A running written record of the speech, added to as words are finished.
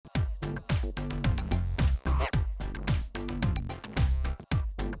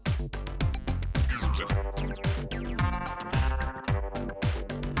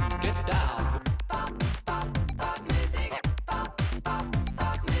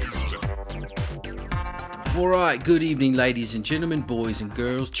All right, good evening, ladies and gentlemen, boys and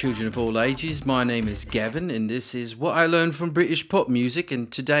girls, children of all ages. My name is Gavin, and this is What I Learned from British Pop Music.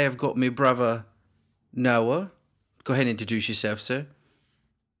 And today I've got my brother, Noah. Go ahead and introduce yourself, sir.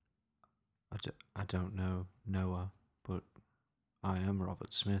 I don't know Noah, but I am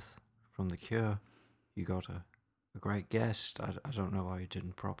Robert Smith from The Cure. You got a great guest. I don't know why you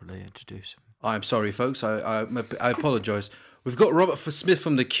didn't properly introduce him. I'm sorry, folks. I apologise. We've got Robert Smith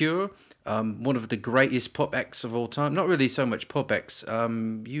from The Cure, one of the greatest pop acts of all time. Not really so much pop acts.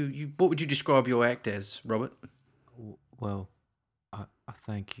 What would you describe your act as, Robert? Well, I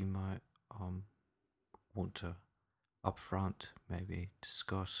think you might want to up front maybe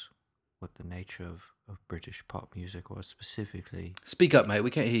discuss what the nature of British pop music was specifically. Speak up, mate. We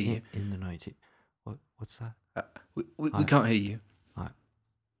can't hear you. In the 90s. What's that? We can't hear you.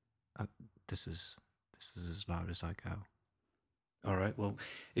 This is as loud as I go. All right. Well,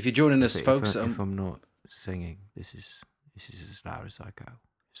 if you're joining us, folks, if I'm not singing, this is as loud as I go.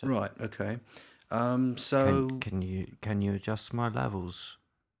 So right. Okay. So can you adjust my levels,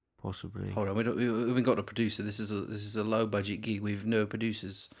 possibly? Hold on. We haven't got a producer. This is a low budget gig. We've no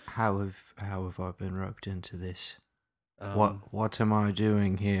producers. How have I been roped into this? What am I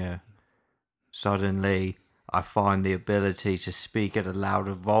doing here? Suddenly, I find the ability to speak at a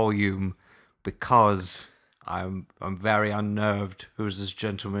louder volume because I'm very unnerved. Who's this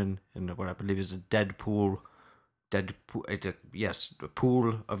gentleman in what I believe is a Deadpool, yes, a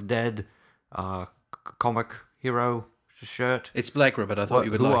pool of dead, comic hero shirt. It's Black Rabbit. I thought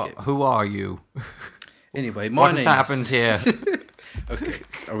you would like it. Who are you? Anyway, what has happened here? Okay,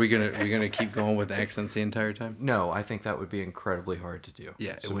 are we gonna keep going with accents the entire time? No, I think that would be incredibly hard to do.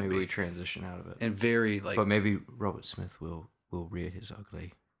 Yeah, so maybe we transition out of it. And very but maybe Robert Smith will rear his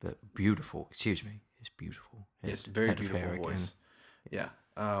ugly, beautiful. Excuse me, his beautiful. Yes, very beautiful voice. Again.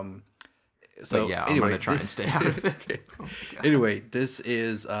 Yeah. So yeah, anyway, I'm gonna try and stay out of it. Okay. Anyway, this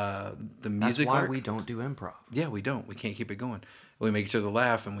is the music. That's why arc. we don't do improv. Yeah, we don't. We can't keep it going. We make each other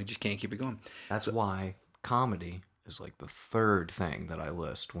laugh, and we just can't keep it going. That's why comedy is like the third thing that I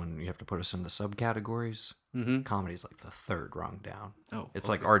list when you have to put us into subcategories. Mm-hmm. Comedy is like the third rung down. Oh, it's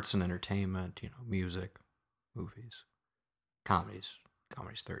like arts and entertainment, music, movies. Comedy's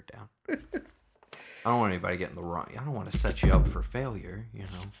third down. I don't want anybody getting the wrong. I don't want to set you up for failure.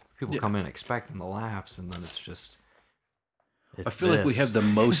 People come in expecting the laughs, and then it's just. I feel like we have the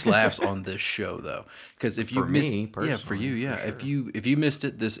most laughs on this show, though, because if you for you, yeah. Sure. If you missed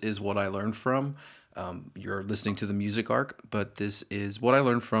it, this is What I Learned From. You're listening to the music arc, but this is What I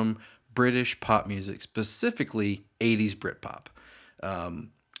Learned From British pop music, specifically 80s Britpop.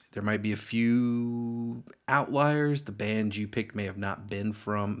 There might be a few outliers. The bands you picked may have not been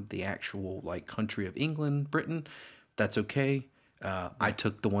from the actual country of England, Britain. That's okay. I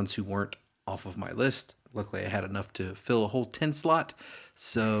took the ones who weren't off of my list. Luckily, I had enough to fill a whole 10 slot.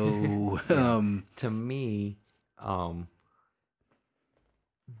 So, to me,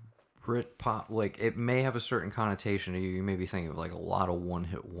 Britpop, it may have a certain connotation to you. You may be thinking of a lot of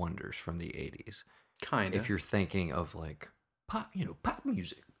one-hit wonders from the 80s. Kind of. If you're thinking of pop, pop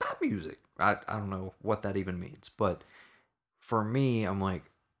music. I don't know what that even means, but for me, I'm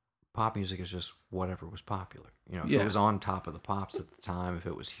pop music is just whatever was popular. If it was on top of the pops at the time, if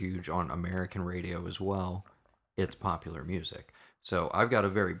it was huge on American radio as well, it's popular music. So I've got a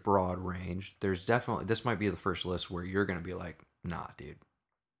very broad range. There's definitely, this might be the first list where you're going to be like, nah, dude,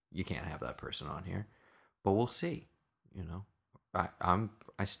 you can't have that person on here. But we'll see. I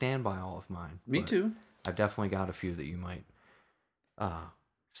stand by all of mine. Me too. I've definitely got a few that you might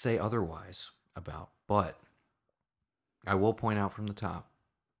say otherwise about. But I will point out from the top,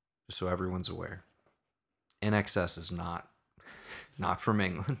 just so everyone's aware, NXS is not from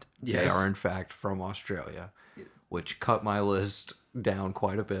England. Yes. They are in fact from Australia, which cut my list down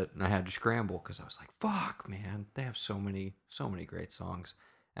quite a bit, and I had to scramble because I was like, "Fuck, man, they have so many great songs,"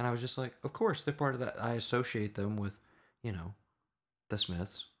 and I was just like, "Of course, they're part of that." I associate them with, the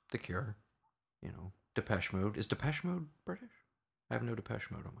Smiths, The Cure, Depeche Mode. Is Depeche Mode British? I have no Depeche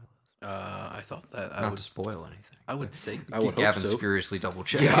Mode on my list. I thought that not to spoil anything. I would say I would Gavin's hope so. furiously double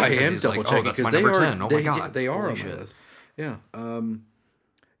checking. Yeah, I am double checking because they are 10. Oh my god, they are on my list. Yeah,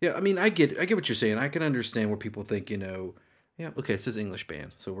 yeah. I mean, I get what you're saying. I can understand where people think, yeah, okay, it says English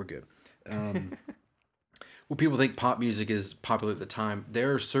band, so we're good. Where people think pop music is popular at the time,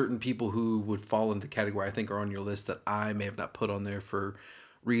 there are certain people who would fall into the category I think are on your list that I may have not put on there for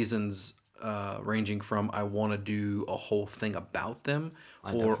reasons ranging from I want to do a whole thing about them.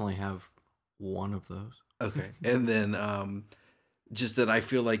 I definitely have one of those. Okay. And then Just that I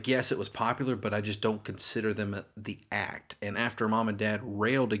feel like, yes, it was popular, but I just don't consider them the act. And after Mom and Dad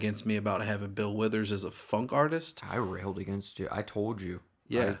railed against me about having Bill Withers as a funk artist. I railed against you. I told you.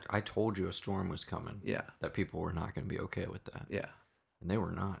 Yeah. I told you a storm was coming. Yeah. That people were not going to be okay with that. Yeah. And they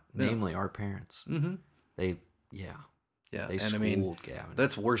were not. No. Namely, our parents. Mm-hmm. They, yeah. Yeah. They schooled Gavin.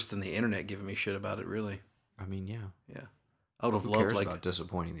 That's worse than the internet giving me shit about it, really. I mean, yeah. Yeah. I would have Who loved cares about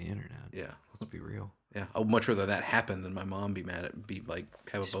disappointing the internet? Yeah. Let's be real. Yeah, I would much rather that happen than my mom be mad at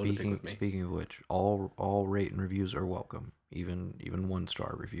have a bone to pick with me. Speaking of which, all rate and reviews are welcome, even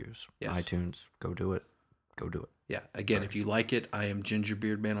 1-star reviews. Yes. iTunes, go do it. Go do it. Yeah, again, if you like it, I am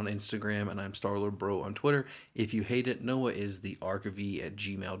Gingerbeardman on Instagram and I'm StarLordBro on Twitter. If you hate it, Noah is the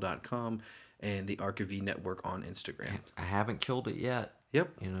archive@gmail.com and the Archive Network on Instagram. I haven't killed it yet.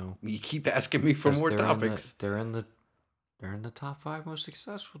 Yep. You know, you keep asking me for more topics. They're in the top 5 most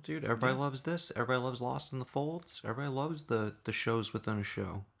successful, dude. Everybody loves this. Everybody loves Lost in the Folds. Everybody loves the shows within a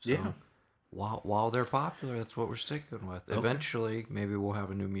show. So yeah. While they're popular, that's what we're sticking with. Okay. Eventually, maybe we'll have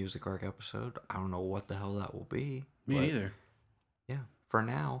a new Music Arc episode. I don't know what the hell that will be. Me neither. Yeah. For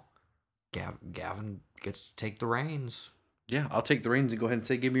now, Gavin gets to take the reins. Yeah, I'll take the reins and go ahead and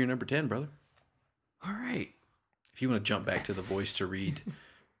say, give me your number 10, brother. All right. If you want to jump back to the voice to read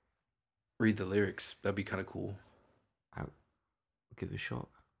the lyrics, that'd be kind of cool. Give it a shot.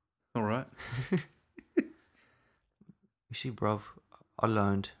 All right. You see, bruv, I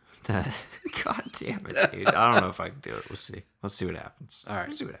learned that. God damn it, dude. I don't know if I can do it. We'll see. Let's see what happens. All right.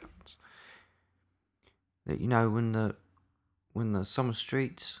 We'll see what happens. That, you know, when the summer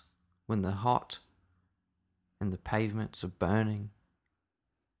streets, when they're hot, and the pavements are burning,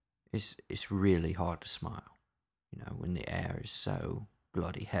 it's really hard to smile. You know, when the air is so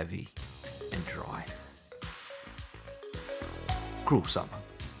bloody heavy and dry. Cruel Summer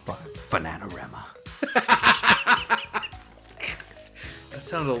by Bananarama. That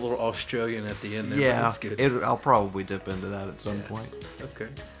sounded a little Australian at the end there. Yeah, but that's good. I'll probably dip into that at some point. Okay.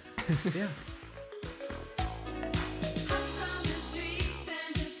 Yeah.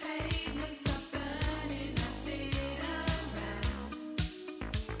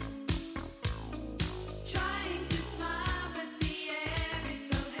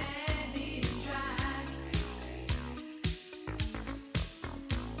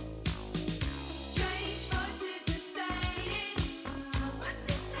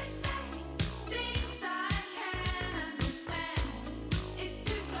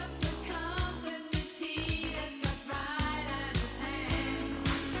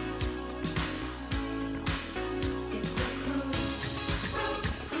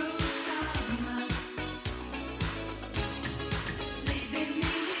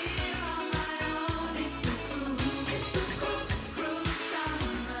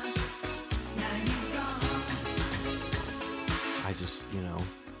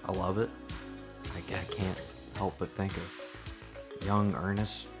 I love it. I can't help but think of young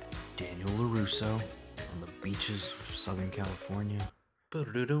Ernest Daniel LaRusso on the beaches of Southern California.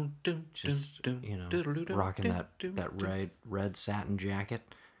 Just, rocking that red satin jacket.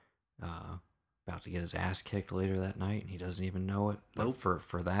 About to get his ass kicked later that night, and he doesn't even know it. But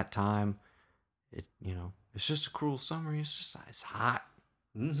for that time, it's just a cruel summer. It's hot.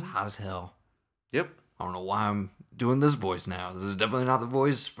 Mm-hmm. It's hot as hell. Yep. I don't know why I'm doing this voice now. This is definitely not the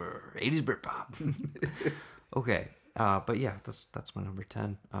voice for 80s Britpop. Okay. But yeah, that's my number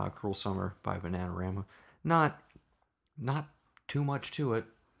 10. Cruel Summer by Bananarama. Not too much to it.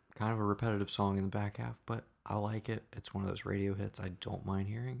 Kind of a repetitive song in the back half, but I like it. It's one of those radio hits I don't mind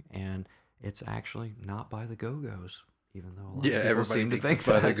hearing, and it's actually not by the Go-Go's, even though a lot of people everybody seem to thinks think it's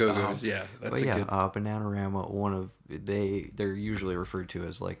by that. the Go-Go's. Yeah, that's but good. Bananarama, they're usually referred to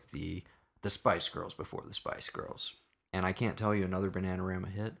as like the Spice Girls before the Spice Girls. And I can't tell you another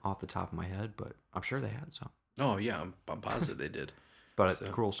Bananarama hit off the top of my head, but I'm sure they had some. Oh yeah, I'm positive they did. But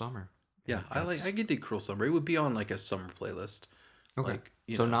Cruel Summer. Yeah, I could dig Cruel Summer. It would be on like a summer playlist. Okay.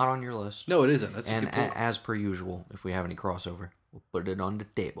 So not on your list. No, it isn't. That's and a good point. As per usual, if we have any crossover, we'll put it on the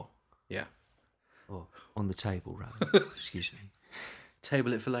table. Yeah. Or on the table, rather. Excuse me.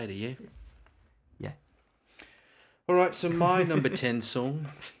 Table it for later, yeah? Yeah. All right, so my number 10 song,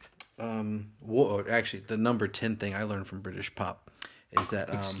 actually, the number 10 thing I learned from British pop is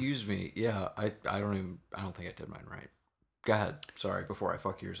that... Excuse me. Yeah, I don't think I did mine right. Go ahead. Sorry, before I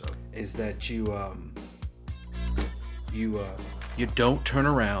fuck yours up. Is that you don't turn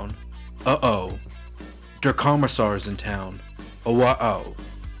around. Uh-oh. Der Commissar's in town. Oh, uh-oh.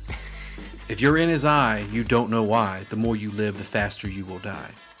 If you're in his eye, you don't know why. The more you live, the faster you will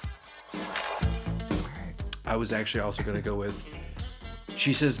die. I was actually also going to go with,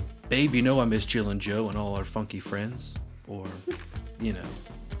 she says, babe, you know I miss Jill and Joe and all our funky friends. Or, you know.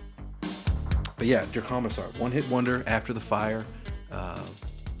 But yeah, Der Kommissar, one-hit wonder after the fire.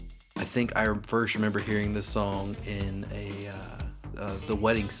 I think I first remember hearing this song in The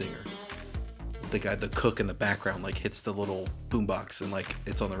Wedding Singer. The guy, the cook in the background, like hits the little boombox and like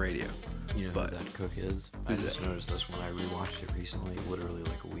it's on the radio. You know who that cook is? I just noticed this when I rewatched it recently, literally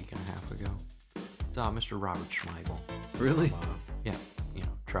like a week and a half ago. It's Mr. Robert Schmeigel. Really? From, yeah, you know,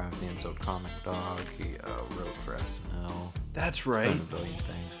 Triumph the Unsold Comic Dog. He wrote for SNL. That's right. Done a billion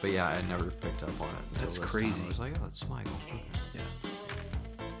things, but yeah, I never picked up on it. Until That's this crazy. Time. I was like, oh, it's Schmeigel. Yeah.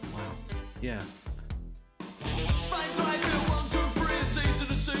 Wow. Yeah. It's easy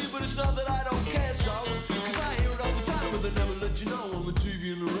to see, but it's not that I don't care so. Cause I hear it all the time, but they never let you know on the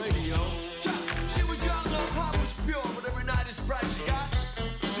TV and the radio. She was young, her heart was pure, but every night it's price she got.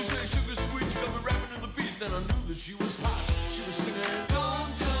 She said sugar sweet, she got me rapping to the beat, then I knew that she was hot. She was singing,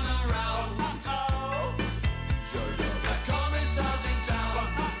 don't turn around, uh-oh. The commissar's in town,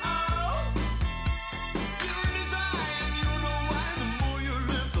 uh-oh. You're in his eye, and you know why. The more you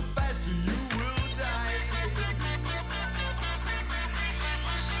live, the faster you will die.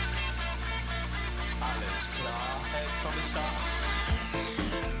 Alles klar, Herr Kommissar.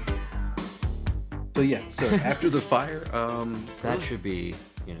 So yeah, so after the fire, that should be,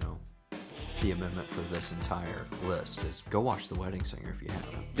 you know, the amendment for this entire list is go watch The Wedding Singer if you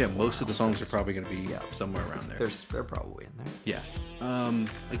haven't. Yeah, most of the songs are probably going to be somewhere around there. They're probably in there. Yeah.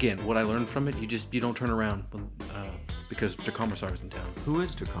 Again, what I learned from it, you don't turn around because Der Kommissar is in town. Who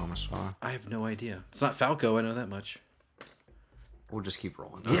is Der Kommissar? I have no idea. It's not Falco. I know that much. We'll just keep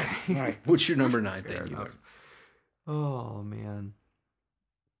rolling. Yeah. All right. What's your number 9 thing? Oh man.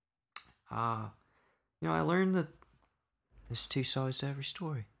 You know, I learned that there's two sides to every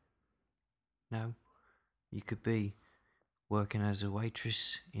story. No, you could be working as a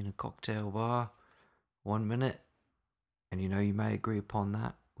waitress in a cocktail bar 1 minute, and you know you may agree upon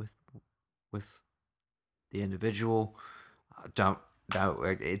that with the individual. Don't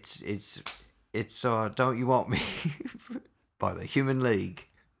you want me by the Human League?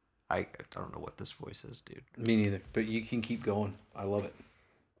 I don't know what this voice is, dude. Me neither, but you can keep going. I love it.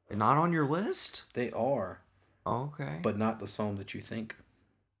 They're not on your list? They are. Okay. But not the song that you think.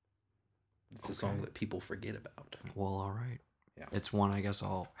 It's a song that people forget about. Well, all right. Yeah. It's one I guess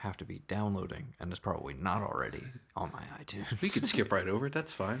I'll have to be downloading, and it's probably not already on my iTunes. We could skip right over it.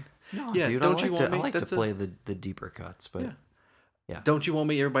 That's fine. No, yeah, dude, don't I you want me? I like to play the deeper cuts, but yeah. Don't You Want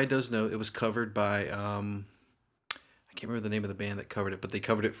Me? Everybody does know it was covered by I can't remember the name of the band that covered it, but they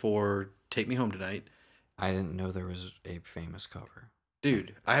covered it for Take Me Home Tonight. I didn't know there was a famous cover.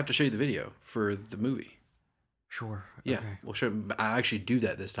 Dude, I have to show you the video for the movie. Sure. Yeah, okay. we'll show. I actually do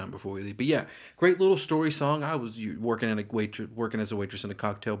that this time before we leave. But yeah, great little story song. I was working as a waitress in a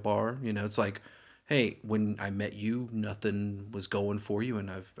cocktail bar. You know, it's like, hey, when I met you, nothing was going for you, and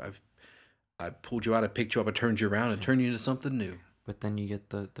I pulled you out, I picked you up, I turned you around, and turned you into something new. But then you get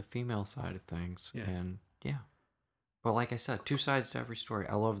the female side of things, and But like I said, two sides to every story.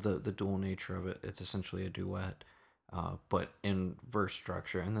 I love the dual nature of it. It's essentially a duet. But in verse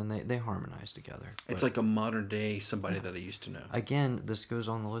structure, and then they harmonize together. It's like a modern day somebody that I used to know. Again, this goes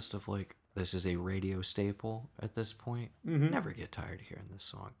on the list of like, this is a radio staple at this point. Mm-hmm. Never get tired of hearing this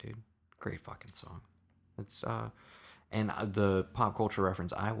song, dude. Great fucking song. It's and the pop culture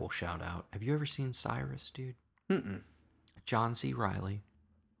reference I will shout out. Have you ever seen Cyrus, dude? Mm-mm. John C. Reilly,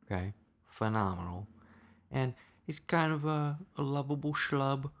 okay, phenomenal, and he's kind of a lovable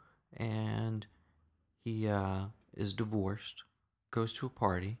schlub, and he is divorced, goes to a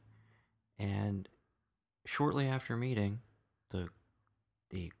party, and shortly after meeting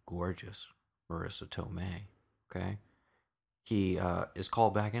the gorgeous Marissa Tomei, okay, he is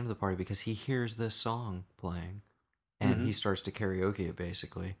called back into the party because he hears this song playing, and he starts to karaoke it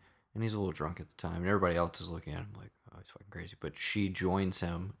basically, and he's a little drunk at the time, and everybody else is looking at him like, oh, he's fucking crazy, but she joins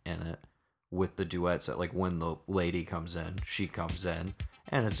him in it with the duets that, like, when the lady comes in, she comes in,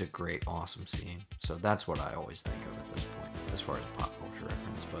 and it's a great, awesome scene. So that's what I always think of at this point, as far as pop culture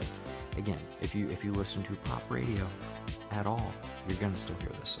reference. But again, if you listen to pop radio at all, you're gonna still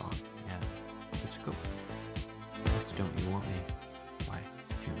hear this song. Yeah, it's good. It's "Don't You Want Me" by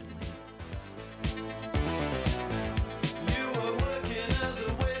Human League. You were working as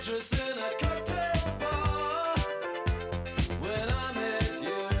a waitress in a cocktail bar when I met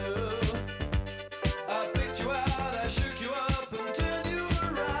you. I picked you out, I shook you up and turned you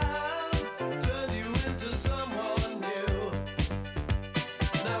around, turned you into someone new.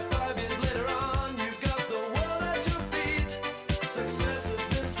 Now 5 years later on, you've got the world at your feet. Success has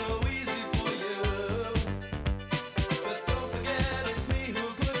been so easy for you. But don't forget it's me who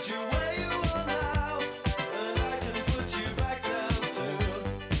put you where you are now, and I can put you back down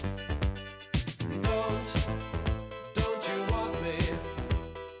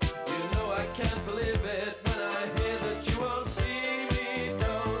believe it when I hear that you won't see me.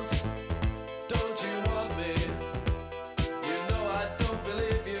 Don't you want me? You know I don't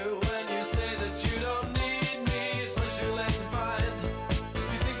believe you when you say that you don't need me. It's much too late to find. You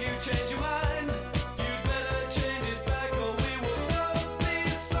think you change your mind? You'd better change it back or we will both be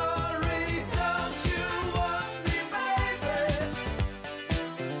sorry. Don't you want me, baby?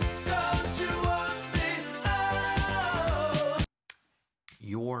 Don't you want me? Oh.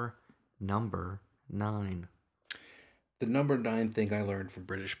 Your number 9. The number 9 thing I learned from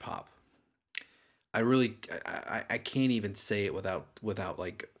British pop. I can't even say it without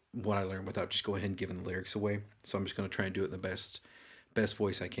like what I learned without just going ahead and giving the lyrics away. So I'm just going to try and do it in the best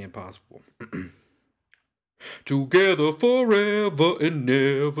voice I can possible. Together forever and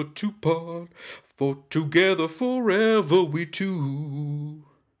never to part. For together forever we two.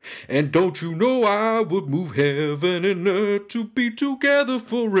 And don't you know I would move heaven and earth to be together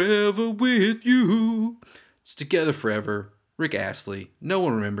forever with you. It's Together Forever. Rick Astley. No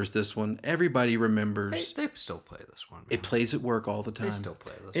one remembers this one. Everybody remembers. They still play this one. Man. It plays at work all the time. They still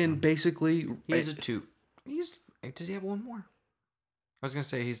play this one. And basically... He's a two. Does he have one more? I was going to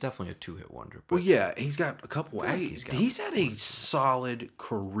say he's definitely a 2-hit wonder. But well, yeah, he's got a couple. He's had a solid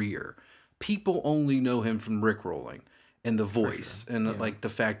career. People only know him from Rickrolling and the voice. Sure. And like the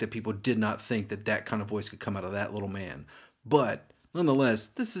fact that people did not think that kind of voice could come out of that little man. But nonetheless,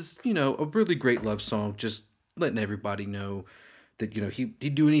 this is, a really great love song. Just letting everybody know that,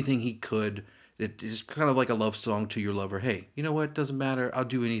 he'd do anything he could. It is kind of like a love song to your lover. Hey, you know what? Doesn't matter. I'll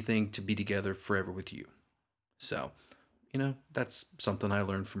do anything to be together forever with you. So, that's something I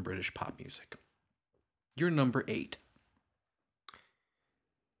learned from British pop music. You're number 8.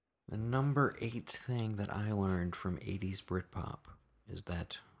 The number 8 thing that I learned from 80s Britpop is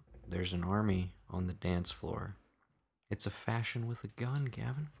that there's an army on the dance floor. It's a fashion with a gun,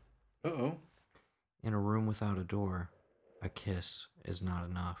 Gavin. Uh-oh. In a room without a door, a kiss is not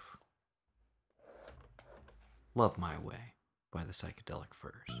enough. Love My Way by the Psychedelic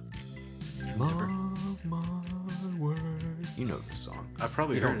Furs. Never. Love my way. You know this song. I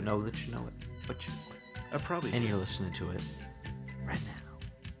probably you heard don't it. know that you know it, but you know it. I probably And did. you're listening to it right now.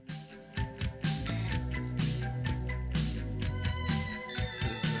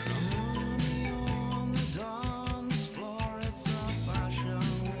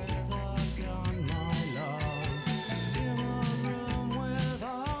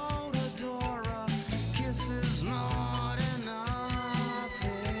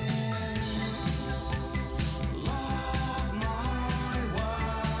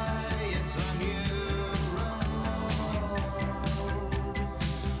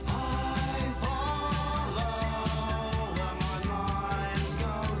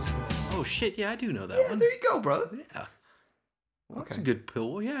 Shit, yeah, I do know that one. There you go, brother. Yeah. Well, that's a good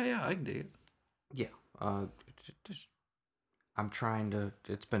pill. Yeah, I can dig it. Yeah. I'm trying to...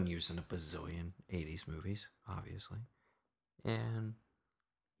 It's been used in a bazillion 80s movies, obviously. And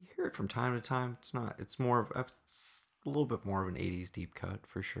you hear it from time to time. It's more of... It's a little bit more of an 80s deep cut,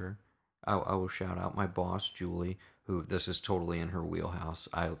 for sure. I will shout out my boss, Julie, who this is totally in her wheelhouse.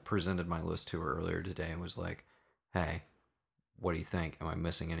 I presented my list to her earlier today and was like, hey... What do you think? Am I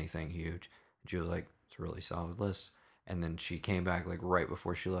missing anything huge? And she was like, it's a really solid list. And then she came back like right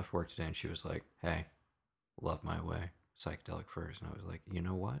before she left work today and she was like, hey, Love My Way, Psychedelic Furs. And I was like, you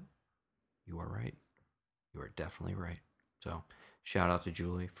know what? You are right. You are definitely right. So shout out to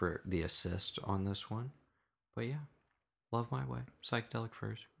Julie for the assist on this one. But yeah, Love My Way, Psychedelic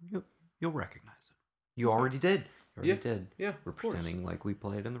Furs. You'll recognize it. You already did. You already did. Yeah, we're pretending like we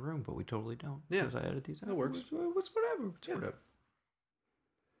play it in the room, but we totally don't. Yeah. Because I edit these out. That works. What's whatever. It's whatever.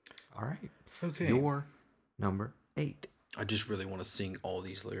 All right. Okay. Your number 8. I just really want to sing all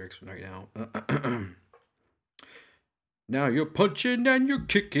these lyrics right now. Now you're punching and you're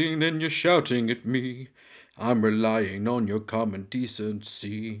kicking and you're shouting at me. I'm relying on your common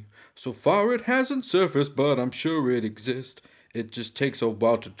decency. So far it hasn't surfaced, but I'm sure it exists. It just takes a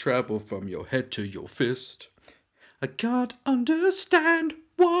while to travel from your head to your fist. I can't understand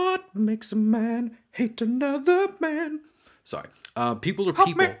what makes a man hate another man. Sorry. People are people.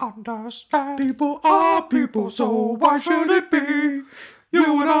 Help me understand. People are people, so why should it be?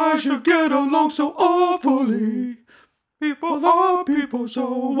 You and I should get along so awfully. People are people,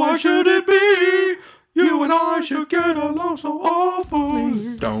 so why should it be? You and I should get along so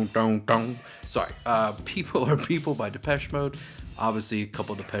awfully. Don't. Sorry. People Are People by Depeche Mode. Obviously, a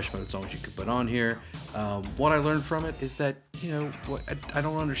couple of Depeche Mode songs you could put on here. What I learned from it is that, I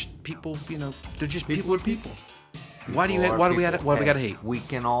don't understand. People, they're just people are people. Why do we gotta hate? We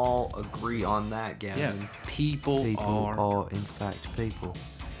can all agree on that, Gavin. Yeah, people are in fact people.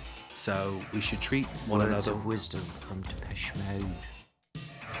 So we should treat one Words another. of wisdom from Depeche Mode.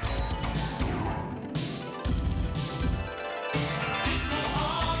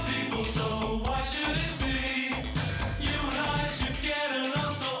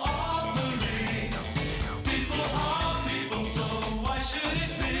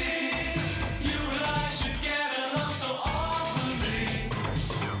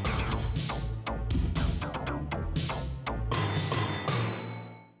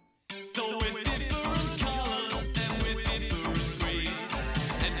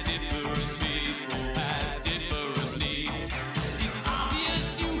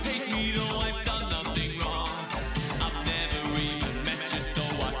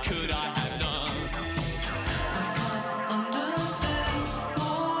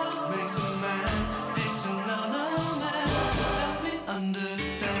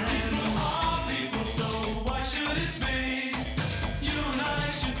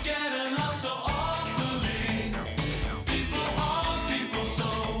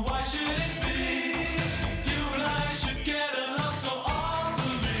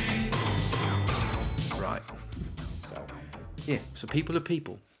 Yeah, so people are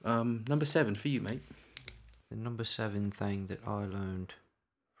people. Number 7 for you, mate. The number 7 thing that I learned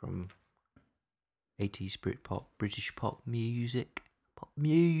from 80s Britpop, British pop music.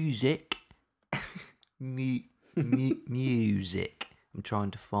 Music. I'm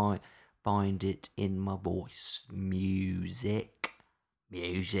trying to find it in my voice. Music.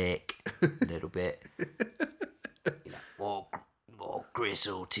 A little bit. More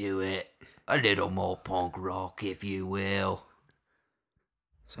gristle to it. A little more punk rock, if you will.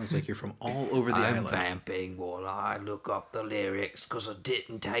 Sounds like you're from all over the island. I'm vamping while I look up the lyrics because I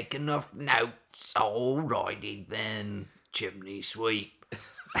didn't take enough notes. Alrighty then, chimney sweep.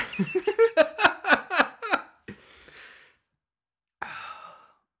 Oh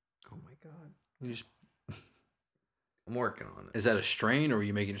my god. I'm working on it. Is that a strain or are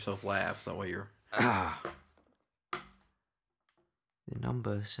you making yourself laugh? Is that why you're... The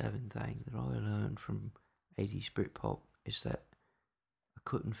number 7 thing that I learned from 80s Britpop is that I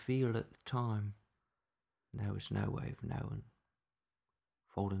couldn't feel at the time. There was no way of knowing.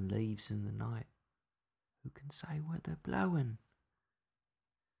 Falling leaves in the night. Who can say where they're blowing?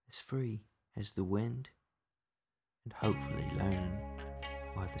 As free as the wind, and hopefully learning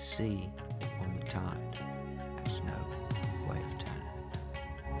by the sea on the tide. There's no way of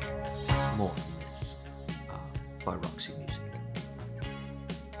turning. More than this, by Roxy Music.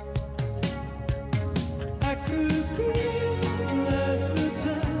 I could feel at the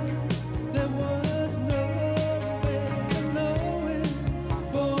time there was no way of knowing.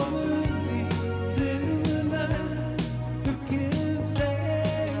 Falling leaves in the night, who can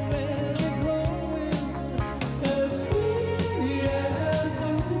say where they're blowing? As free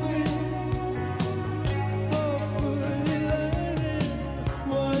as the wind, hopefully learning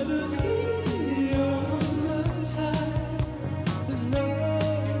why the sea on the tide. There's no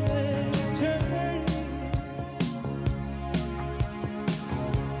way of turning.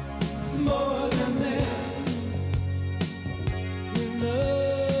 More than that, you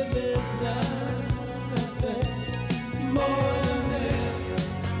know there's nothing more than that.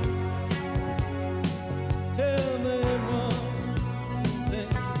 Tell me one thing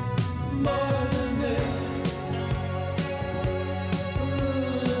more than that.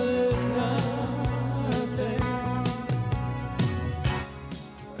 There's nothing.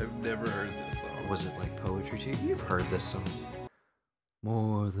 I've never heard this song. Was it like poetry to you? You've heard this song.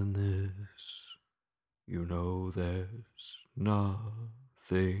 More than this, you know there's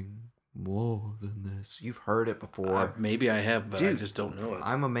nothing more than this. You've heard it before. Maybe I have, but Dude, I just don't know it.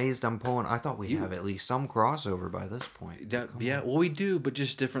 I'm amazed I'm pulling. I thought we'd have at least some crossover by this point. Well, we do, but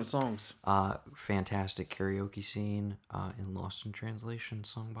just different songs. Fantastic karaoke scene in Lost in Translation,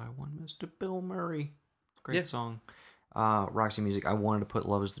 sung by one Mr. Bill Murray. Great song. Roxy Music. I wanted to put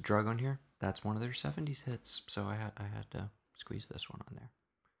 "Love Is the Drug" on here. That's one of their 70s hits, so I had to squeeze this one on there.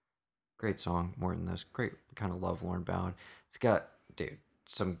 Great song, more than this. Great kind of lovelorn ballad. It's got, dude,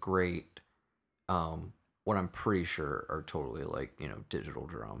 some great, what I'm pretty sure are totally like, digital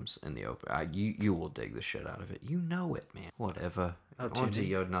drums in the open. You will dig the shit out of it. You know it, man. Whatever. On to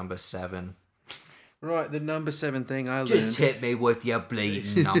your number 7. Right, the number 7 thing I learned. Just hit me with your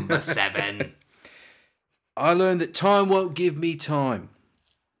bleeding number 7. I learned that time won't give me time.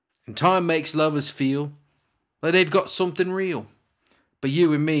 And time makes lovers feel like they've got something real. But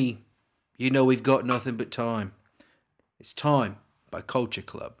you and me, we've got nothing but time. It's Time by Culture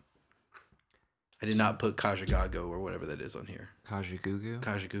Club. I did not put Kajagago or whatever that is on here.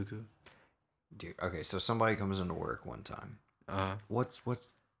 Kajagugu? Dude, okay, so somebody comes into work one time. What's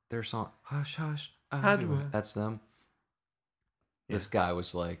their song, Hush Hush. How do I? That's them. Yeah. This guy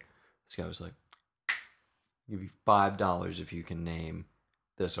was like, give you $5 if you can name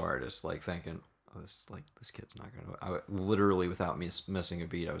this artist. Like thinking, oh, this kid's not gonna. I literally without me missing a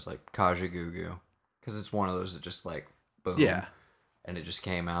beat, I was like Kaja Gugu, because it's one of those that just like boom, yeah, and it just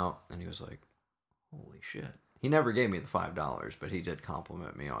came out, and he was like, holy shit. He never gave me the $5, but he did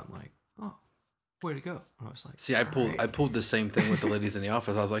compliment me on like, oh, way to go. And I was like, see, I pulled the same thing with the ladies in the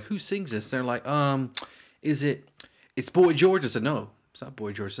office. I was like, who sings this? They're like, it's Boy George. I said, no, it's not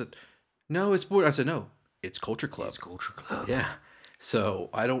Boy George. I said, no, it's Boy. I said, no, it's Culture Club. It's Culture Club. Yeah. So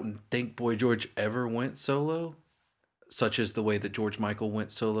I don't think Boy George ever went solo, such as the way that George Michael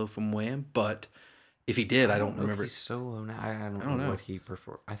went solo from Wham. But if he did, I don't remember. If he's solo now. I don't know what he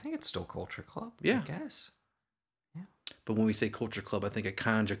preferred. I think it's still Culture Club. Yeah. I guess. Yeah. But when we say Culture Club, I think of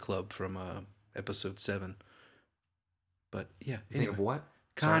Conja Club from episode 7. But yeah. Think of what?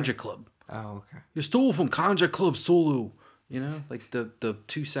 Conja Club. Oh, okay. You stole from Conja Club solo. You know, like the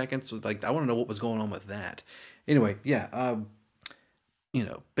 2 seconds. Like, I want to know what was going on with that. Anyway, yeah. You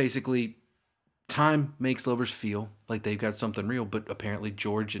know, basically, time makes lovers feel like they've got something real. But apparently,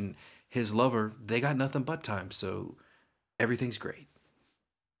 George and his lover, they got nothing but time. So everything's great.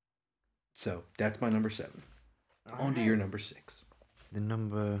 So that's my number 7. On to your number 6. The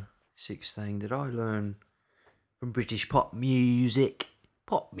number 6 thing that I learned from British pop music.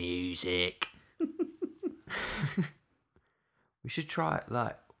 Pop music. We should try,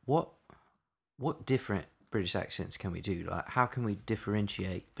 like, what different British accents can we do? Like, how can we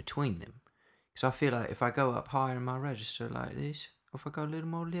differentiate between them? Because I feel like if I go up higher in my register like this, or if I go a little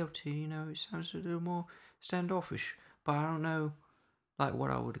more lilty, you know, it sounds a little more standoffish. But I don't know, like,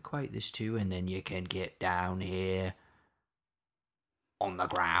 what I would equate this to. And then you can get down here on the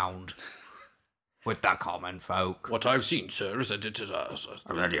ground with the common folk. What I've seen, sir, is that it is us.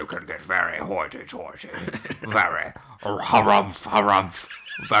 And then you can get very hoity-toity, very harumph,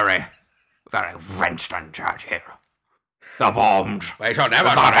 very, very Winston Churchill. The bombs. We shall never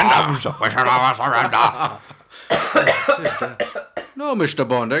surrender. We shall never surrender. No, Mr.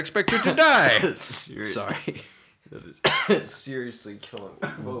 Bond, I expect you to die. Sorry. Seriously killing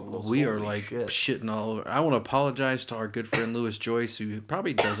vocals. We are like shitting all over. I want to apologize to our good friend Louis Joyce, who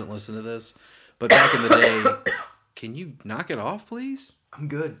probably doesn't listen to this. But back in the day, can you knock it off, please? I'm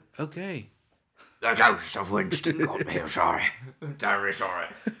good. Okay. The ghost of Winston got me. I'm sorry. I'm terribly sorry.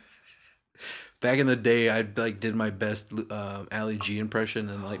 Back in the day, I like did my best Ali G impression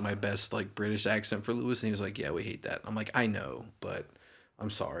and like my best like British accent for Louis, and he was like, "Yeah, we hate that." I'm like, "I know, but I'm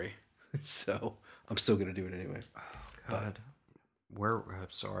sorry." So I'm still gonna do it anyway. Oh God,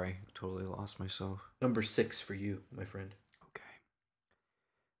 I'm sorry. Totally lost myself. Number 6 for you, my friend.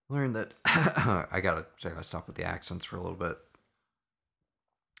 Learned that I gotta stop with the accents for a little bit.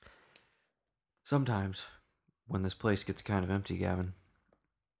 Sometimes when this place gets kind of empty, Gavin,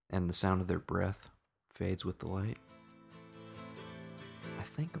 and the sound of their breath fades with the light, I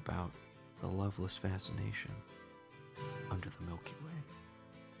think about the loveless fascination under the Milky Way.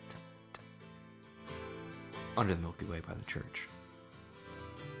 Under the Milky Way by the church.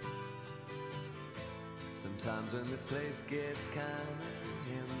 Sometimes when this place gets kind of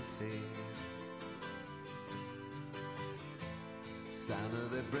empty, sound of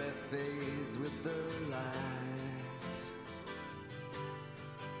their breath fades with the light.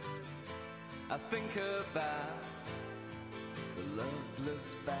 I think about the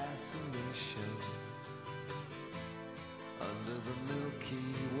loveless fascination under the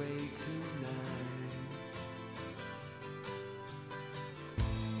Milky Way tonight.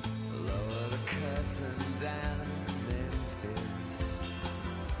 Lower the curtain down in Memphis.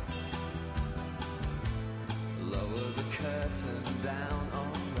 Lower the curtain down,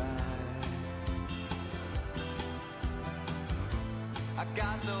 alright. I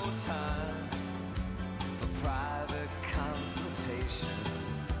got no time for private consultation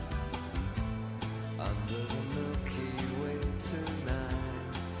under the Milky Way tonight.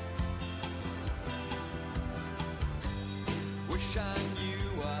 Wish I knew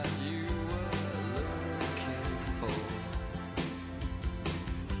what you were looking for.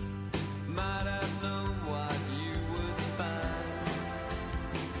 Might have known what you would find.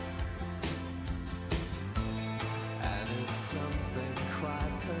 And it's something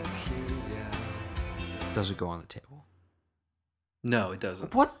quite peculiar. Does it go on the table? No, it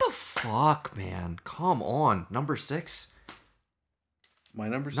doesn't. What the fuck, man? Come on. Number 6? My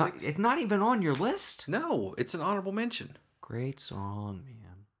number 6? It's not even on your list? No, it's an honorable mention. Great song,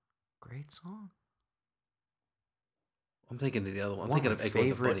 man. Great song. I'm thinking of the other one. I'm One thinking of of my Echo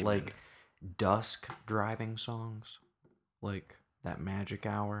and the favorite, Bunny like, Man. dusk driving songs. Like, that magic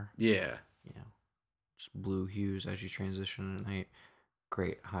hour. Yeah. Just blue hues as you transition at night.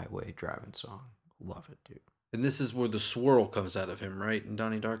 Great highway driving song. Love it, dude. And this is where the swirl comes out of him, right? In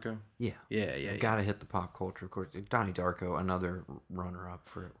Donnie Darko? Yeah. Yeah. Gotta hit the pop culture, of course. Donnie Darko, another runner-up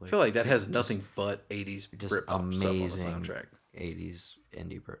for... I feel like that has nothing but 80s Britpop stuff on the soundtrack. 80s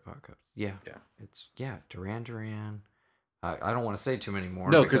indie Britpop cups. Yeah. Duran Duran. I don't want to say too many more.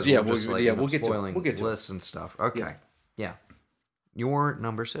 No, because we'll get to lists and stuff. Okay. Yeah. Your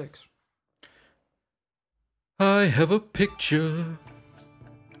number 6. I have a picture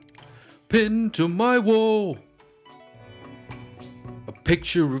pinned to my wall. A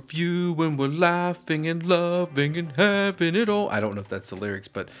picture of you when we're laughing and loving and having it all. I don't know if that's the lyrics,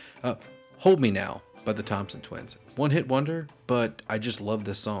 but Hold Me Now by the Thompson Twins. One hit wonder, but I just love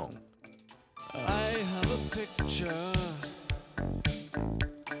this song. I have a picture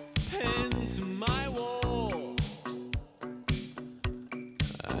pinned to my wall,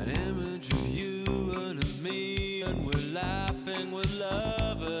 an image of you and of me, and we're laughing with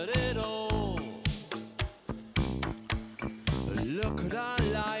love at it all. Look at our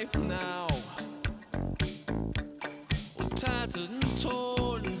life now, all tattered and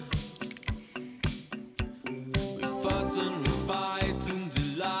torn. We fuss and we fight and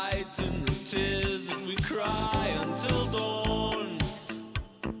delight in the tears that we cry until dawn.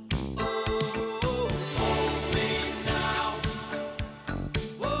 Oh, hold me now.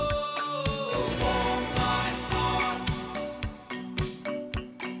 Oh, warm my heart.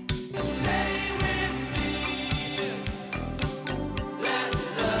 Stay with me. Let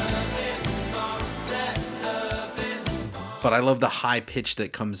loving start. Let loving start. But I love the high pitch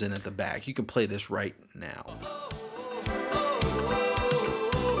that comes in at the back. You can play this right now.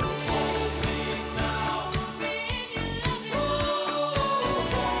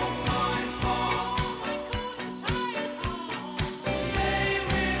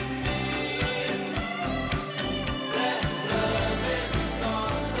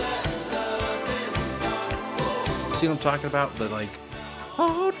 See what I'm talking about? The like,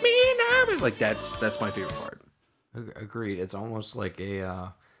 hold me now. Like that's my favorite part. Agreed. It's almost like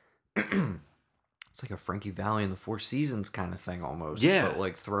a it's like a Frankie Valli and the Four Seasons kind of thing almost. Yeah. But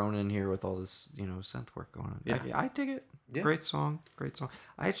like thrown in here with all this, synth work going on. Yeah. I dig it. Yeah. Great song.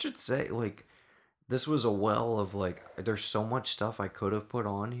 I should say, like, this was a well of, like, there's so much stuff I could have put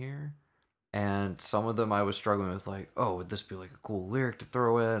on here. And some of them I was struggling with, like, oh, would this be like a cool lyric to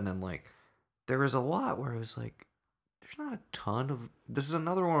throw in? And like, there was a lot where it was like, there's not a ton of, this is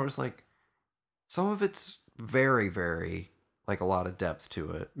another one where it's like, some of it's very, very, like, a lot of depth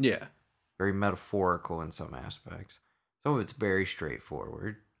to it. Yeah. Very metaphorical in some aspects. Some of it's very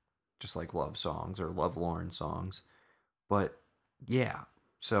straightforward, just like love songs or lovelorn songs. But yeah,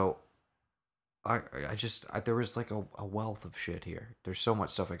 so I there was like a wealth of shit here. There's so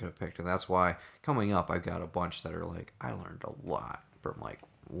much stuff I could have picked, and that's why coming up I've got a bunch that are like, I learned a lot from like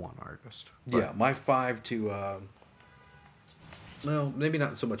one artist. But, yeah, my 5 to well, maybe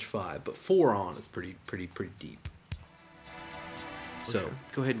not so much 5, but 4 on is pretty deep. So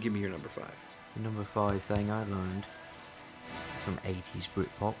go ahead and give me your number 5. The number 5 thing I learned from 80s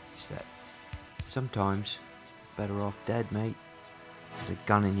Britpop is that sometimes better off dead, mate. There's a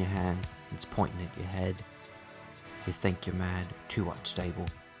gun in your hand, it's pointing at your head. You think you're mad, too unstable,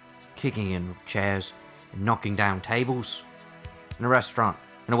 kicking in chairs and knocking down tables. In a restaurant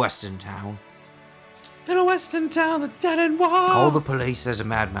in a western town. In a western town, the dead end wall. Call the police, there's a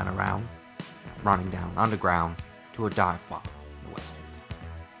madman around, running down underground to a dive bar in the west end.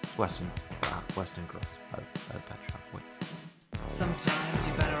 Western Cross, by the pet shop. Wait. Sometimes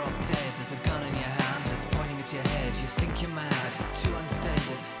you're better off dead. There's a gun in your hand that's pointing at your head. You think you're mad, too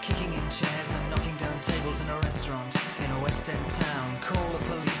unstable, kicking in chairs and knocking down tables in a restaurant in a west end town. Call the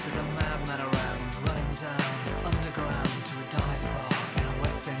police, there's a madman around, running down underground to a dive bar in a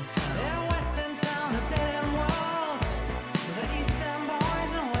west end town. In a west end town, a dead end world, with the east end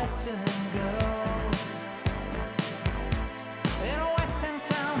boys and west end girls. In a west end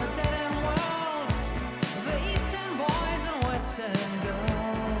town, a dead end world, with the east end boys and west end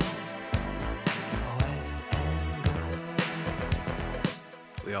girls. West end girls.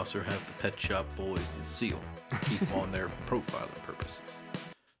 We also have the Pet Shop Boys and Seal. Keep them on there for profiling purposes.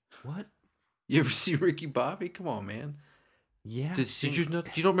 What? You ever see Ricky Bobby? Come on, man. Yeah. Did you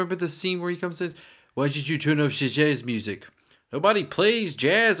don't remember the scene where he comes in? Why did you turn off jazz music? Nobody plays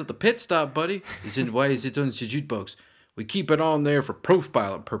jazz at the pit stop, buddy. Why is it on the jukebox? We keep it on there for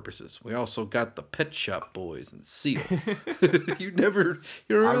profiling purposes. We also got the Pet Shop Boys and Seal. You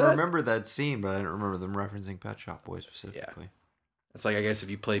remember that scene, but I didn't remember them referencing Pet Shop Boys specifically. Yeah. It's like, I guess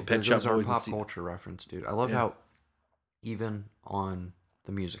if you played Pet Shop Boys and pop Seal. culture reference, dude. I love how even on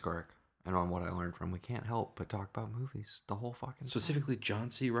the music arc and on what I learned from, we can't help but talk about movies the whole fucking Specifically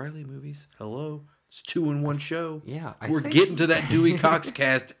John C. Reilly movies. Hello? It's 2-in-1 show. Yeah. We're getting to that Dewey Cox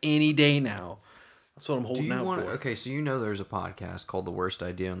cast any day now. That's what I'm holding out for. Okay, so there's a podcast called The Worst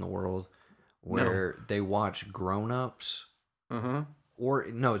Idea in the World where they watch grown-ups. Uh-huh. Or,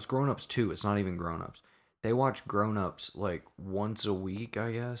 no, it's grown-ups too. It's not even grown-ups. They watch grown-ups like once a week,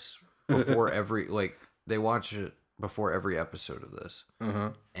 I guess, before every, they watch it before every episode of this. Uh-huh.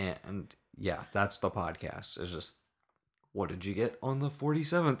 And yeah, that's the podcast. It's just, what did you get on the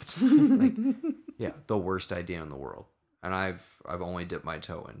 47th? Yeah, the worst idea in the world. And I've only dipped my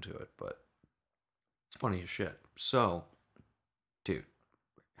toe into it, but it's funny as shit. So, dude,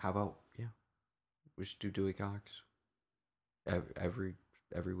 how about, we should do Dewey Cox every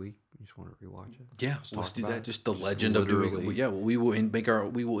week. You just want to rewatch it? Yeah, let's do that. Just the legend of Dewey Cox. Yeah, we will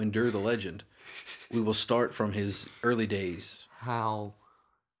endure the legend. We will start from his early days. How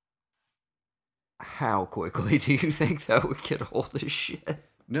quickly do you think that would get old as shit?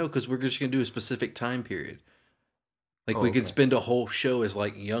 No, because we're just going to do a specific time period. We could spend a whole show as,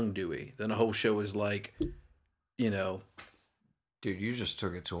 young Dewey. Then a whole show is, Dude, you just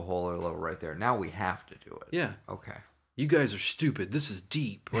took it to a whole other level right there. Now we have to do it. Yeah. Okay. You guys are stupid. This is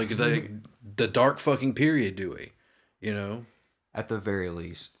deep. The dark fucking period Dewey, At the very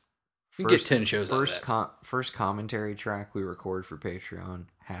least. You get 10 shows out of that. First commentary track we record for Patreon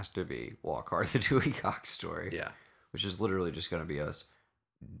has to be Walk Hard, the Dewey Cox story. Yeah. Which is literally just going to be us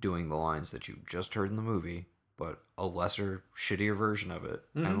doing the lines that you just heard in the movie, but a lesser, shittier version of it,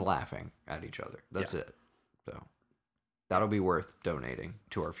 and laughing at each other. That's it. So that'll be worth donating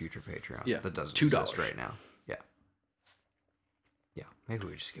to our future Patreon. Yeah. That doesn't $2 exist right now. Yeah. Yeah. Maybe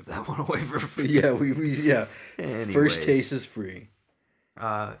we just give that one away for free. Yeah, yeah. Anyways. First taste is free.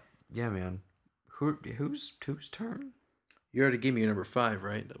 Yeah, man. Whose turn? You already gave me your number 5,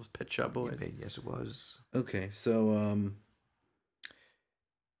 right? That was Pet Shop Boys. Yes, it was. Okay, so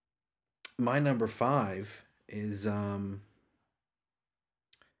my number 5 is I'm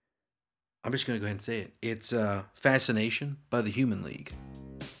just gonna go ahead and say it. It's Fascination by the Human League.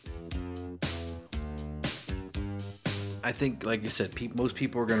 I think, like I said, most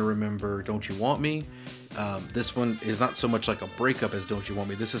people are gonna remember Don't You Want Me. This one is not so much like a breakup as Don't You Want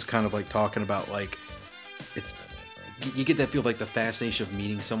Me. This is kind of like talking about it's. You get that feel of the fascination of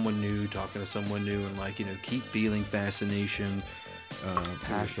meeting someone new, talking to someone new, and keep feeling fascination.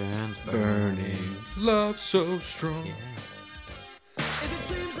 Passion's burning, love so strong. Yeah. If it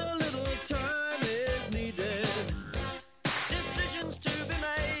seems a little time is needed, decisions to be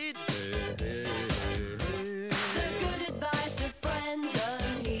made. The good advice of friends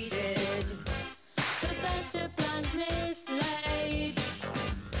unheeded, the best of plans mislaid.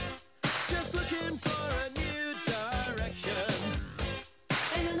 Just looking for a new direction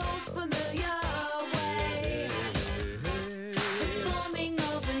In an old familiar way, the forming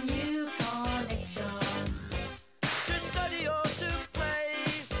of a new connection. to study or to play.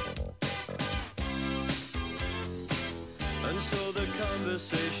 And so the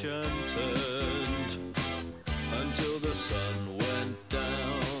conversation turned until the sun went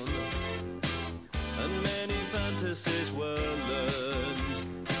down, and many fantasies were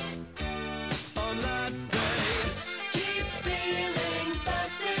learned on that day. Keep feeling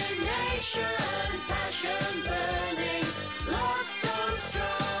fascination, passion burning, love so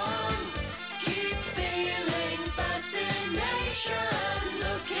strong. Keep feeling fascination,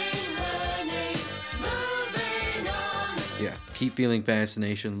 looking, learning, moving on. Yeah, keep feeling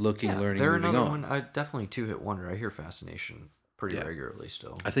fascination, looking, learning, They're moving another on. one. I definitely two-hit wonder. I hear Fascination pretty regularly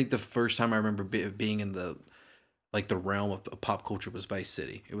still. I think the first time I remember being in the realm of pop culture was Vice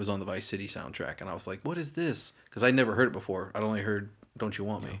City. It was on the Vice City soundtrack, and I was like, "What is this?" Because I never heard it before. I'd only heard "Don't You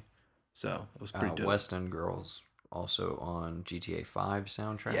Want Me," so it was pretty dope. West End Girls also on GTA 5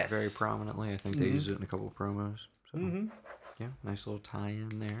 soundtrack Yes. very prominently. I think they used it in a couple of promos. So, yeah, nice little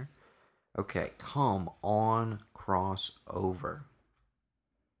tie-in there. Okay, come on, crossover.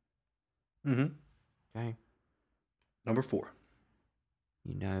 Mm-hmm. Okay. Number 4.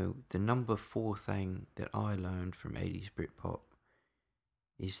 The number 4 thing that I learned from 80s Britpop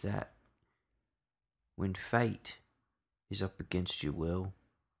is that when fate is up against your will,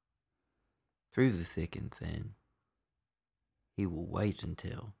 through the thick and thin, he will wait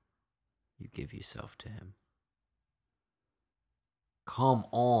until you give yourself to him. Come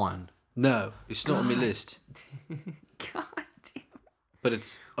on. No, it's not on my list, God damn. but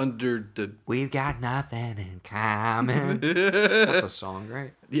it's under the. We've got nothing in common. That's a song,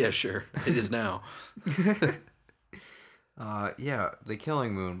 right? Yeah, sure, it is now. Yeah, The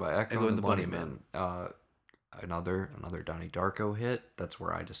Killing Moon by Echo and the Bunnymen. another Donnie Darko hit. That's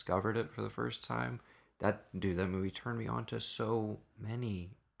where I discovered it for the first time. That movie turned me on to so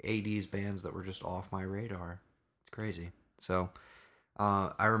many 80s bands that were just off my radar. It's crazy. So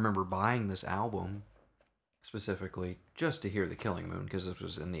I remember buying this album specifically just to hear The Killing Moon, because this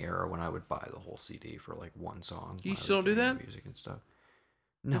was in the era when I would buy the whole CD for like one song. You still do that? Music and stuff.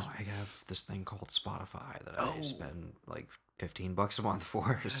 No, I have this thing called Spotify that I spend like $15 a month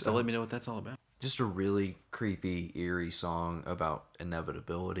for. So let me know what that's all about. Just a really creepy, eerie song about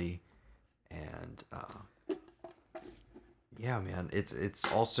inevitability, and yeah, man, it's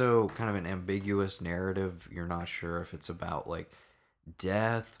also kind of an ambiguous narrative. You're not sure if it's about like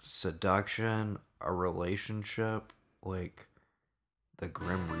death, seduction, a relationship, like the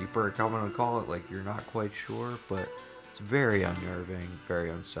Grim Reaper, I'm gonna call it. Like, you're not quite sure, but it's very unnerving, very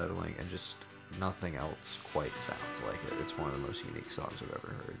unsettling, and just nothing else quite sounds like it. It's one of the most unique songs I've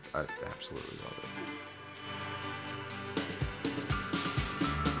ever heard. I absolutely love it.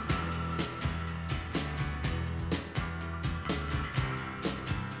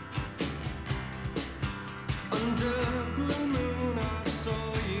 Under blue moon I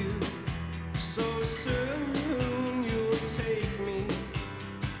saw you, so soon you'll take me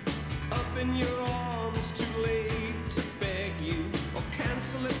up in your arms, too late to beg you or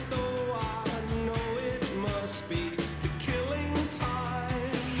cancel it, though I know it must be the killing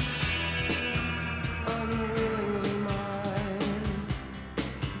time, unwillingly mine.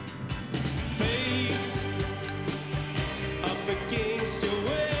 Fate up against your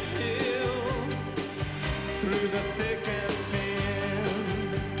will, through the thick and thin,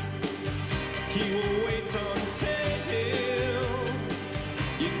 he will wait until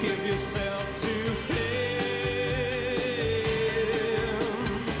you give yourself to him.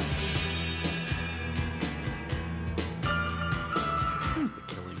 It's The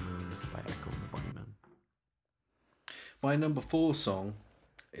Killing Moon by Echo and the Bunnymen. My number 4 song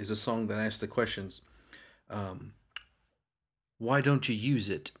is a song that asks the questions, why don't you use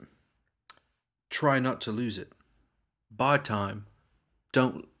it? Try not to lose it. Buy time.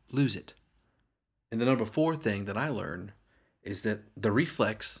 Don't lose it. And the number 4 thing that I learned is that the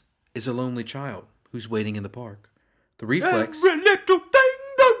reflex is a lonely child who's waiting in the park. The reflex... Every little thing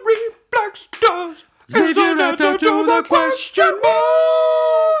the reflex does Leave you left to the question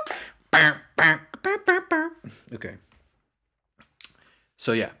mark. Okay.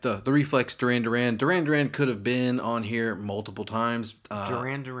 So yeah, the reflex Duran Duran could have been on here multiple times.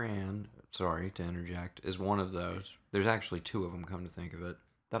 Duran Duran, sorry to interject, is one of those. There's actually 2 of them, come to think of it,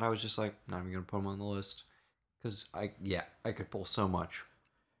 that I was just like, not even gonna put them on the list, because I could pull so much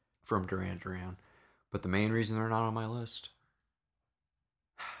from Duran Duran, but the main reason they're not on my list,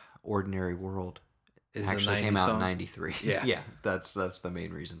 Ordinary World, Is actually came out in 93. Yeah. That's the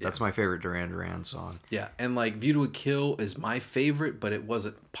main reason. That's my favorite Duran Duran song. Yeah, and like View to a Kill is my favorite, but it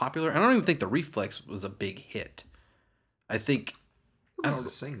wasn't popular. I don't even think the reflex was a big hit. I think It was a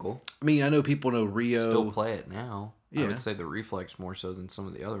single. I mean, I know people know Rio. Still play it now. Yeah. I would say the reflex more so than some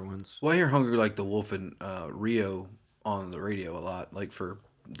of the other ones. Well, I hear Hungry Like the Wolf and Rio on the radio a lot, like for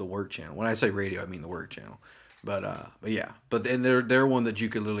the work channel. When I say radio, I mean the work channel. But yeah, but then they're one that you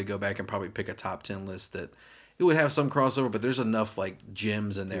could literally go back and probably pick a top 10 list that it would have some crossover, but there's enough like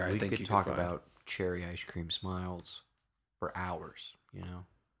gems in there. I think you could talk find. about Cherry Ice Cream Smiles for hours. You know,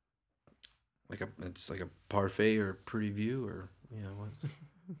 It's like a parfait or pretty view or what?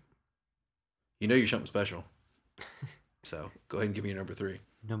 You're something special. So go ahead and give me your number 3.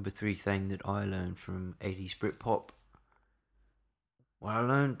 Number 3 thing that I learned from 80s Britpop. Well, I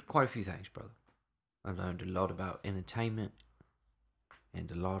learned quite a few things, brother. I learned a lot about entertainment and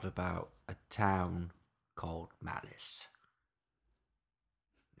a lot about a town called Malice.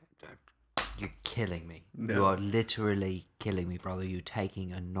 You're killing me. No. You are literally killing me, brother. You're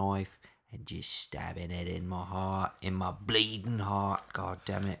taking a knife and just stabbing it in my heart, in my bleeding heart. God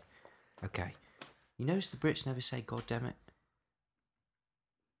damn it. Okay. You notice the Brits never say God damn it?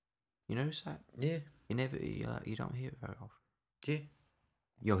 You notice that? Yeah. You don't hear it very often. Yeah.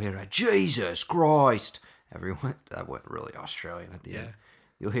 You'll hear a Jesus Christ. Everyone, that went really Australian at the end.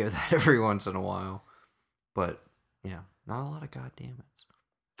 You'll hear that every once in a while. But, yeah, not a lot of goddammits.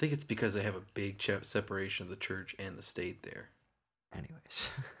 I think it's because they have a big separation of the church and the state there. Anyways.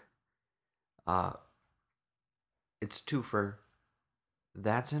 It's twofer.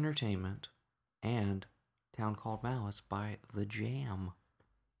 That's Entertainment and Town Called Malice by The Jam.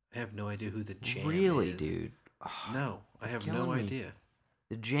 I have no idea who The Jam really, is. dude? No, I have no idea.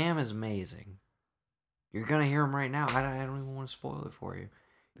 The Jam is amazing. You're going to hear them right now. I don't even want to spoil it for you.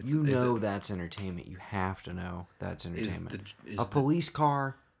 That's entertainment. You have to know that's entertainment. A police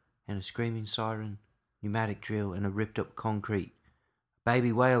car and a screaming siren pneumatic drill and a ripped up concrete,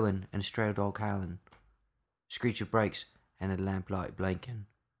 baby wailing and a stray dog howling, screech of brakes and a lamplight blinking.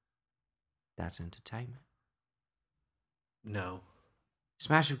 That's entertainment. No.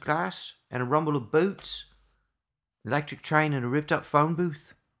 Smash of glass and a rumble of boots, electric train and a ripped up phone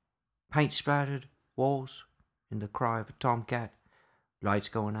booth, paint splattered walls and the cry of a tomcat, lights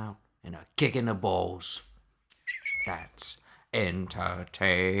going out and a kick in the balls. That's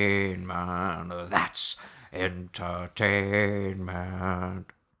entertainment. That's entertainment.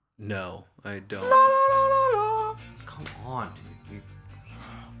 No, I don't. La, la, la, la, la. Come on, dude. Oh,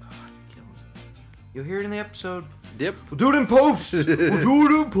 God, you're killing me. You'll hear it in the episode. Yep. We'll do it in post. We'll do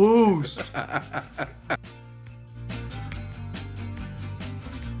it in post.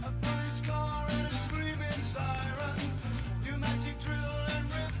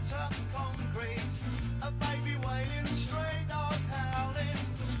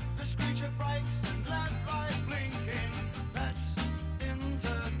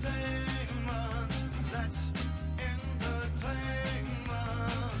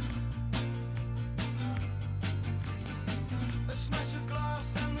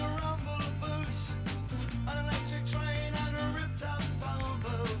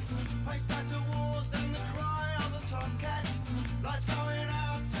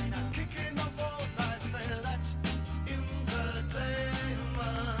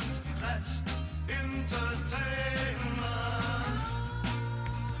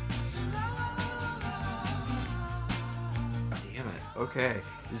 Okay,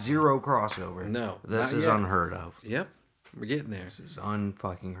 zero crossover. No, this not is yet. Unheard of. Yep, we're getting there. This is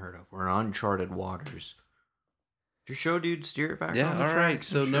unfucking heard of. We're in uncharted waters. Your show, dude. Steer it back. Yeah, on the all right. tracks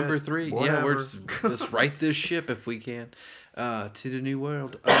So and number shit. 3. Whatever. Yeah, let's right this ship if we can to the new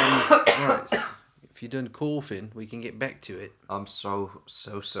world. All right. So if you're done coughing, we can get back to it. I'm so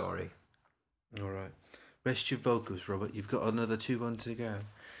sorry. All right. Rest your vocals, Robert. You've got another 2 to go.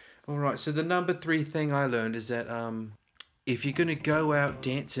 All right. So the number 3 thing I learned is that if you're gonna go out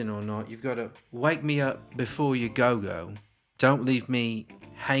dancing or not, you've got to wake me up before you go. Don't leave me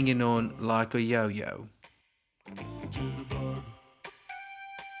hanging on like a yo-yo. You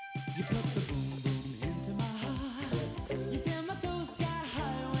put the boom boom into my heart. You send my soul sky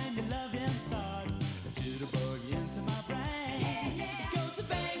high when your loving starts. A jitterbug into my brain. It goes to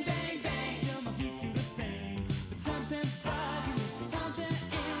bang bang bang till my feet do the same. But something's bugging, something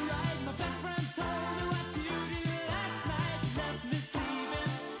ain't right. My best friend told me what you did last night. You left me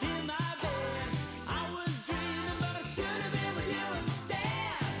sleeping in my bed. I was dreaming, but I should have been with you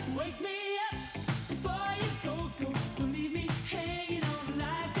instead. Wake me up before you go. Don't leave me hanging on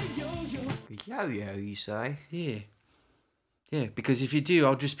like a yo-yo. Yo-yo, you say? Yeah. Yeah, because if you do,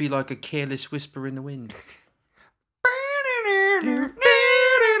 I'll just be like a careless whisper in the wind.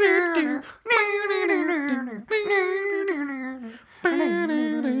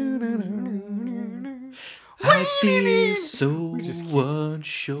 I feel so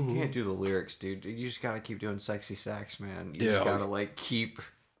unsure. You can't do the lyrics, dude. You just gotta keep doing sexy sax, man. You Yeah. just gotta like keep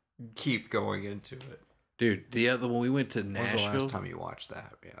going into it. Dude, the other when we went to When was Nashville, the last time you watched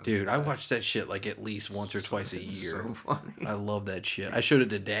that? Yeah, dude, I watched that shit like at least once or twice a year. So funny. I love that shit. I showed it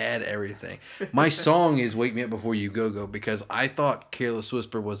to Dad, everything. My song is Wake Me Up Before You Go because I thought Careless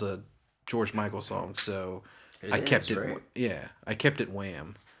Whisper was a George Michael song, so I kept it. right? Yeah, I kept it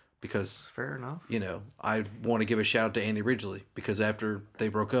Wham because Fair enough. you know I want to give a shout out to Andy Ridgely because after they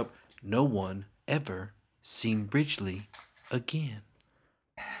broke up, no one ever seen Ridgely again.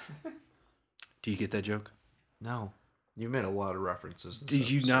 Do you get that joke? No. You made a lot of references. This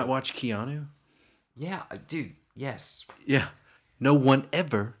Did you episode. not watch Keanu? Yeah, dude. Yes. Yeah. No one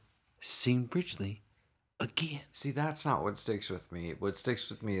ever seen Ridgely again. See, that's not what sticks with me. What sticks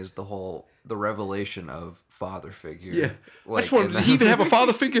with me is the revelation of father figure. Yeah. Like, I just wanted, did he even have a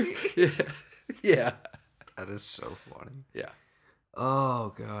father figure? Yeah. Yeah. That is so funny. Yeah.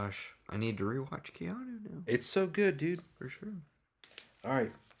 Oh, gosh. I need to rewatch Keanu now. It's so good, dude. For sure. All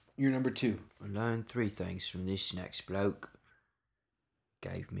right. You're number 2. I learned 3 things from this next bloke.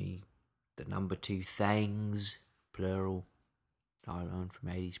 Gave me the number 2 things, plural. I learned from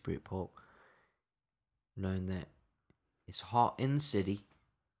 80s Britpop. Learned that it's hot in the city.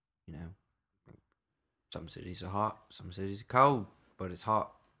 You know, some cities are hot, some cities are cold, but it's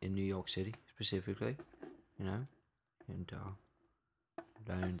hot in New York City specifically. You know, and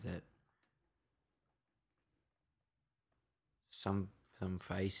learned that some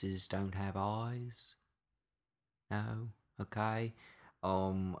faces don't have eyes. No, okay.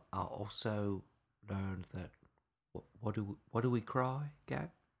 I also learned that what do we cry,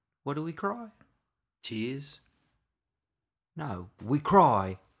 Gab? What do we cry? Tears? No, we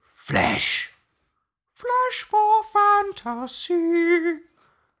cry flesh. Flash for fantasy.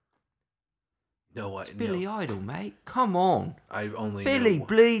 No, It's Billy Idol, mate. Come on. I only Billy know.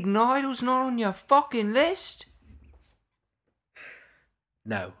 Bleeding Idol's not on your fucking list.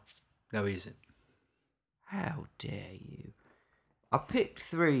 No, he isn't. How dare you? I picked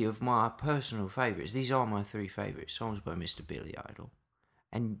 3 of my personal favourites. These are my 3 favourite songs by Mr. Billy Idol.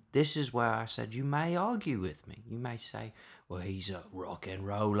 And this is where I said, you may argue with me. You may say, well, he's a rock and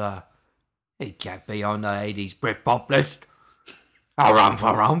roller. He can't be on the 80s Britpop list.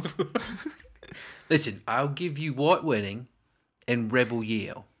 Harumph. Listen, I'll give you White Wedding and Rebel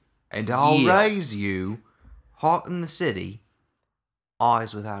Yell. And I'll raise you Hot in the City,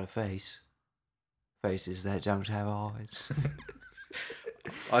 Eyes Without a Face. Faces that don't have eyes.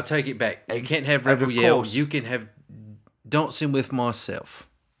 I'll take it back. You can't have Rebel Yell. You can have Dancing with Myself.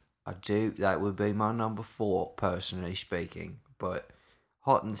 I do. That would be my number 4, personally speaking. But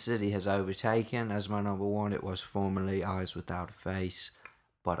Hot in the City has overtaken as my number 1. It was formerly Eyes Without a Face.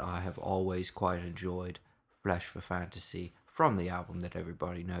 But I have always quite enjoyed Flesh for Fantasy from the album that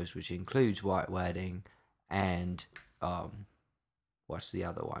everybody knows, which includes White Wedding and what's the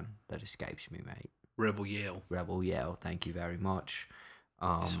other one that escapes me, mate? Rebel Yell. Rebel Yell. Thank you very much.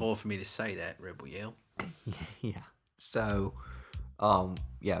 It's hard for me to say that, Rebel Yell. Yeah. So,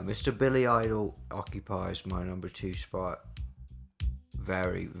 Mr. Billy Idol occupies my number 2 spot.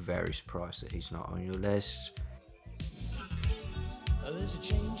 Very, very surprised that he's not on your list. There's a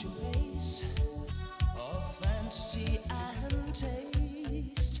change in pace of fantasy and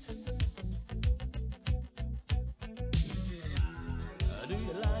taste. Do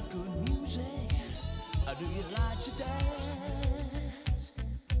you like good music? Do you like to dance?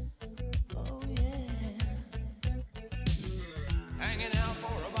 Oh yeah. Hanging out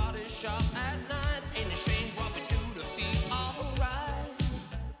for a body shop at night. Ain't it strange what we do to feel alright?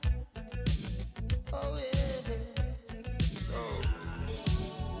 Oh yeah.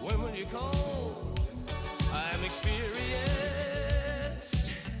 When will you come? I'm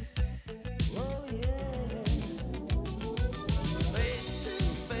experienced. Oh yeah. Face to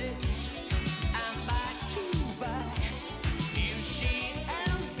face and back to back. You see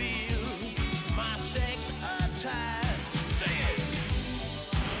and feel my sex attack. Say it.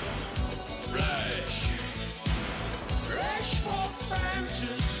 Rush for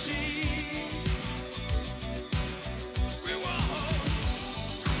fantasy. We want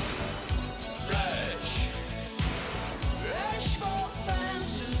Rush for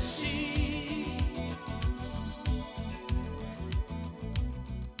fantasy.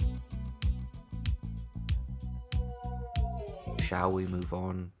 Shall we move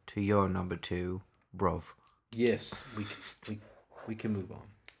on to your number 2, bruv? Yes, we can move on.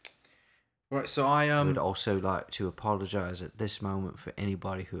 Right, so I would also like to apologise at this moment for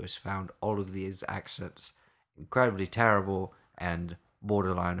anybody who has found all of these accents incredibly terrible and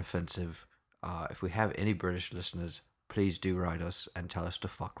borderline offensive. If we have any British listeners, please do write us and tell us to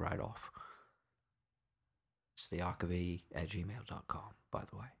fuck right off. It's thearchivy@gmail.com, by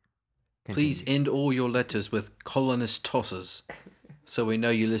the way. Continue. Please end all your letters with colonist tosses, so we know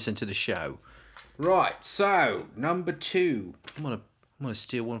you listen to the show. Right, so number 2. I'm gonna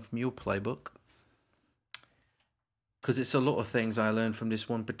steal one from your playbook because it's a lot of things I learned from this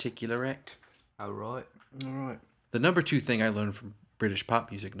one particular act. All right. The number 2 thing I learned from British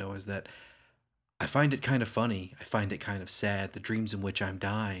pop music, Noah, is that I find it kind of funny. I find it kind of sad. The dreams in which I'm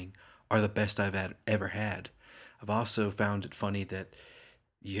dying are the best I've ever had. I've also found it funny that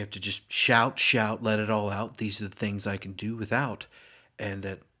you have to just shout, let it all out. These are the things I can do without. And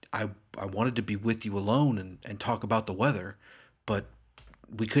that I wanted to be with you alone and talk about the weather, but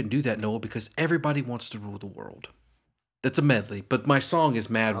we couldn't do that, Noah, because everybody wants to rule the world. That's a medley, but my song is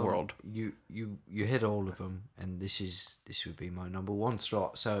Mad World. You hit all of them, and this would be my number 1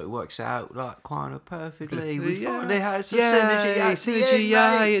 slot, so it works out like kind of perfectly. We finally had some synergy at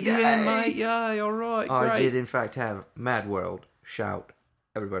the end, mate. Yay, all right, great. I did in fact have Mad World, Shout,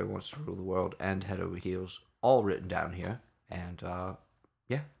 Everybody Wants to Rule the World, and Head Over Heels all written down here, and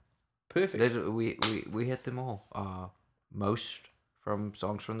perfect. We hit them all. Most from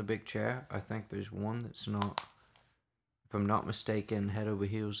songs from the Big Chair. I think there's one that's not. If I'm not mistaken, Head Over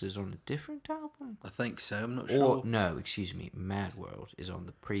Heels is on a different album. I think so. I'm not sure. No, excuse me. Mad World is on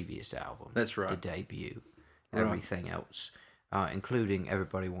the previous album. That's right. The debut. Everything else, including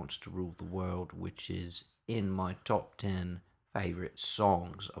Everybody Wants to Rule the World, which is in my top 10 favorite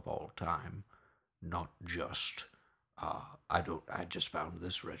songs of all time. Not just. I just found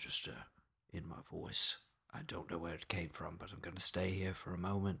this register in my voice. I don't know where it came from, but I'm going to stay here for a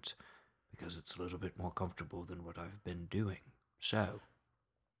moment, because it's a little bit more comfortable than what I've been doing. So,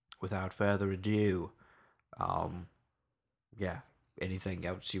 without further ado, Yeah. Anything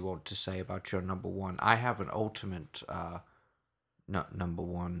else you want to say about your number one? I have an ultimate number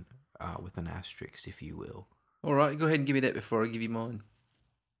one with an asterisk, if you will. All right, go ahead and give me that before I give you mine.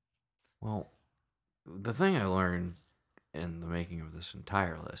 Well, the thing I learned in the making of this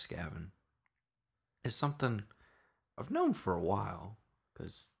entire list, Gavin, is something I've known for a while,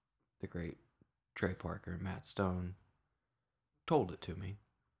 because the great Trey Parker and Matt Stone told it to me,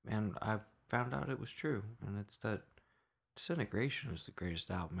 and I found out it was true, and it's that Disintegration is the greatest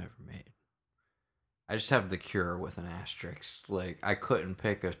album ever made. I just have The Cure with an asterisk. Like, I couldn't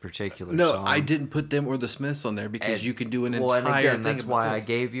pick a particular song. I didn't put them or the Smiths on there because you can do an entire and again, thing. That's why I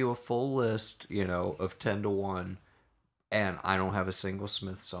gave you a full list, of 10 to 1, and I don't have a single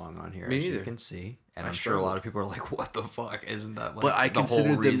Smith song on here, as you can see. And I'm sure a lot of people are like, what the fuck? Isn't that like the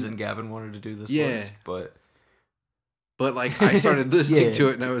whole reason Gavin wanted to do this list? But like, I started listening to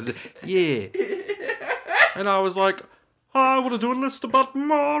it, and I was and I was like, I want to do a list about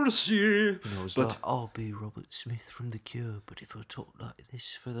Morrissey. And I was like, I'll be Robert Smith from The Cure, but if I talk like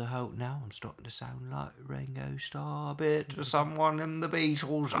this for the whole... Now I'm starting to sound like Ringo Starr bit or someone in the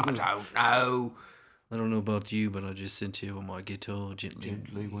Beatles. I don't know. I don't know about you, but I just sit here with my guitar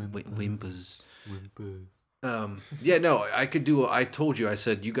gently whimpers. I could do. I told you. I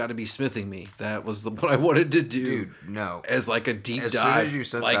said you got to be smithing me. That was what I wanted to do. Dude, no. As like a deep dive. As soon as you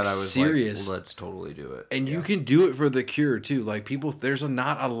said that, I was serious. like, well, let's totally do it. And you can do it for The Cure too. Like people, there's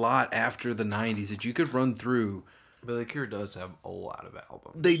not a lot after the '90s that you could run through. But The Cure does have a lot of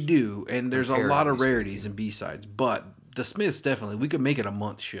albums. They do, and there's a lot of rarities and B-sides. But the Smiths definitely. We could make it a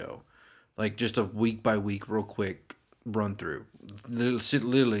month show, like just a week by week, real quick run through.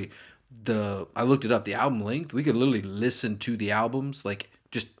 Literally. I looked it up, the album length, we could literally listen to the albums, like,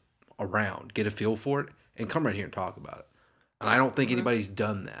 just around, get a feel for it, and come right here and talk about it. And I don't think anybody's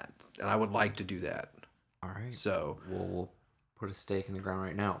done that, and I would like to do that. All right. So we'll put a stake in the ground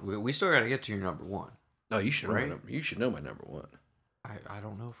right now. We still got to get to your number one. No, you should you should know my number one. I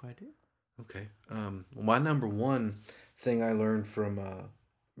don't know if I do. Okay. My number one thing I learned from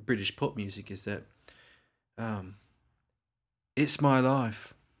British pop music is that it's my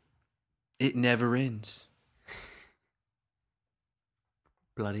life. It never ends.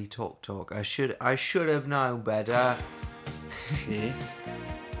 Bloody talk. I should have known better. Yeah.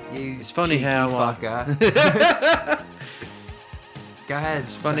 You it's funny how fucker. Go ahead.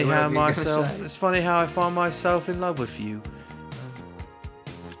 It's funny how I find myself in love with you.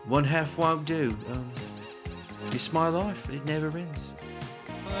 One half won't do. It's my life. It never ends.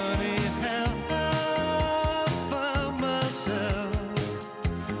 Funny how I find myself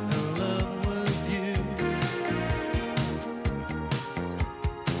in love with you.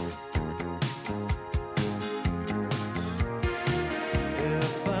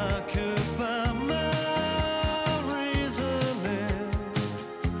 If I could buy my reasoning,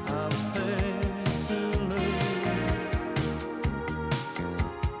 I'd pay to lose.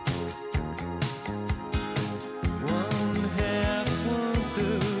 One half won't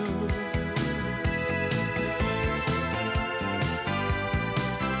do.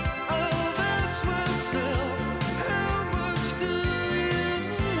 I'll ask myself, how much do you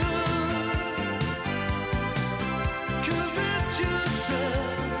know? 'Cause Richard said,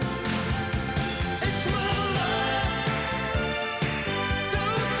 it's my life,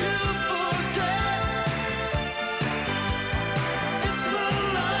 don't you forget. It's my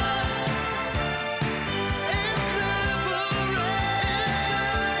life, it never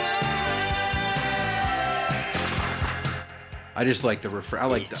I just like the refrain. I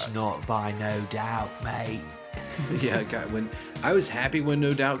like It's that. not by no doubt, mate. Yeah, God, when I was happy when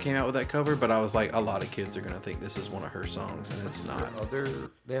No Doubt came out with that cover, but I was like, a lot of kids are gonna think this is one of her songs, and it's not.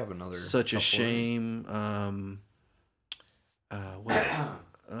 They have another. Such a shame.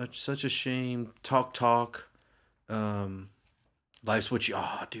 Such a shame. Talk. Life's what you.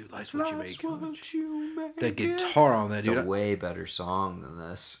 Oh, dude, life's what you make. The guitar on that, It's dude. a way better song than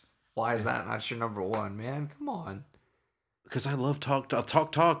this. Why is that not your number one, man? Come on. Because I love Talk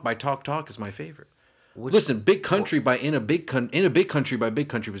by Talk Talk is my favorite. Listen, Big Country by In a Big Country by Big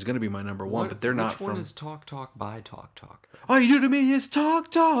Country was going to be my number one, but they're not from. Which one is Talk by Talk Talk? All you do to me is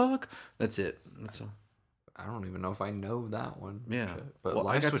talk. That's it. That's all. I don't even know if I know that one. Yeah. But Well,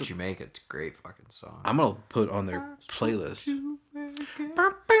 I Life's got What some- You Make It's a great fucking song. I'm gonna put on their playlist.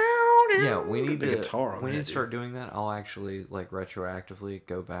 Yeah, we need the to guitar on we that, need to start doing that. I'll actually like retroactively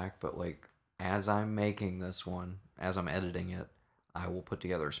go back, but like as I'm making this one, as I'm editing it, I will put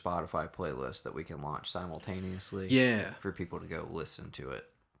together a Spotify playlist that we can launch simultaneously. Yeah. For people to go listen to it.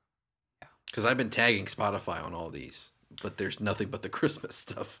 Because I've been tagging Spotify on all these. but there's nothing but the Christmas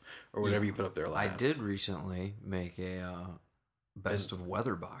stuff or whatever you put up there last. I did recently make a best of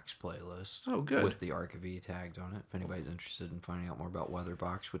Weatherbox playlist. Oh, good. With the Arc of E tagged on it. If anybody's interested in finding out more about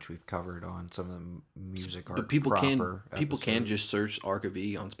Weatherbox, which we've covered on some of the music art. But people can just search Arc of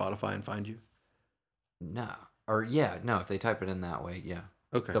E on Spotify and find you. No, if they type it in that way, yeah.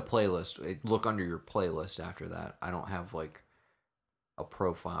 Okay. The playlist. Look under your playlist after that. I don't have like a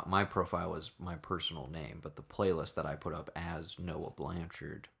profile. My profile is my personal name, but the playlist that I put up as Noah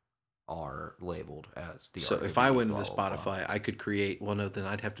Blanchard are labeled as the. So if I went into Spotify, I could create one of. Then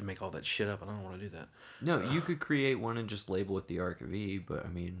I'd have to make all that shit up, and I don't want to do that. No, you could create one and just label it the Arc of E. But I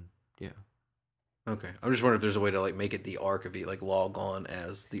mean, yeah. Okay, I'm just wondering if there's a way to like make it the Arc of E, like log on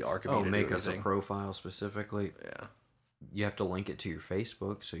as the Arc of E. Oh, make us a profile specifically. Yeah. You have to link it to your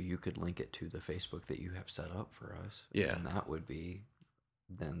Facebook, so you could link it to the Facebook that you have set up for us. Yeah. And that would be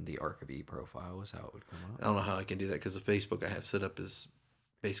then the Arc of E profile is how it would come up. I don't know how I can do that because the Facebook I have set up is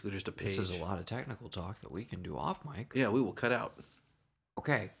basically just a page. This is a lot of technical talk that we can do off mic. Yeah, we will cut out.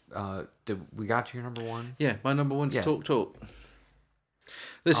 Okay. Did we got to your number one? Yeah, my number one's Talk.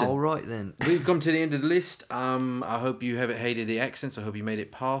 Listen. All right, then. We've come to the end of the list. I hope you haven't hated the accents. I hope you made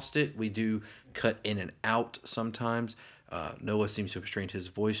it past it. We do cut in and out sometimes. Noah seems to have strained his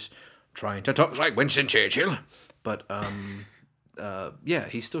voice trying to talk like Winston Churchill. But, yeah,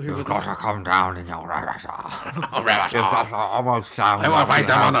 he's still here with us. You've got to come down in your You've got to almost sound. We will fight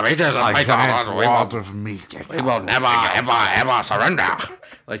them on the beaches and fight them on the We will never, ever surrender.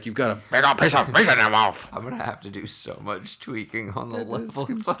 Like you've got a big old piece of meat in your mouth. I'm going to have to do so much tweaking on the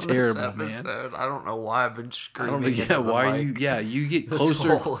levels on terrible, this episode. Man. I don't know why I've been screaming. You get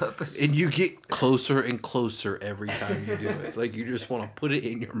closer and you get closer and closer every time you do it. Like you just want to put it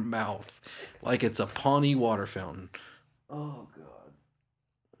in your mouth like it's a Pawnee water fountain. Oh God.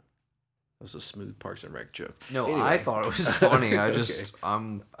 That was a smooth Parks and Rec joke. No, anyway. I thought it was funny. I just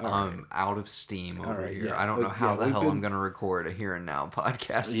I'm out of steam over here. Yeah. I don't know how the hell I'm gonna record a Here and Now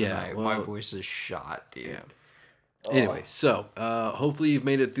podcast tonight. Well, my voice is shot, dude. Yeah. Anyway, so hopefully you've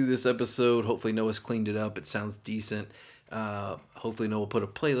made it through this episode. Hopefully Noah's cleaned it up. It sounds decent. Hopefully Noah put a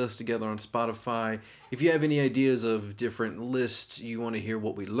playlist together on Spotify. If you have any ideas of different lists, you want to hear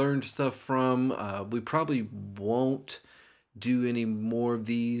what we learned stuff from, we probably won't do any more of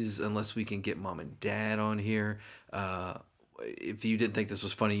these unless we can get mom and dad on here. If you didn't think this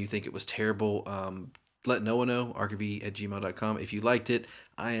was funny, you think it was terrible, let Noah know, arcb@gmail.com. If you liked it,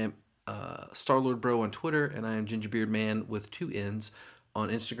 I am Starlord Bro on Twitter, and I am Gingerbeard Man with 2 N's on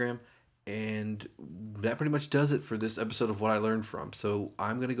Instagram. And that pretty much does it for this episode of What I Learned From. So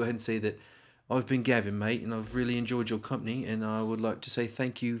I'm going to go ahead and say that I've been Gavin, mate, and I've really enjoyed your company. And I would like to say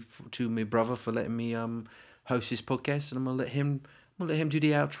thank you to my brother for letting me host this podcast. And I'm gonna let him do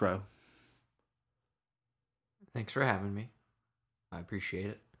the outro. Thanks for having me. I appreciate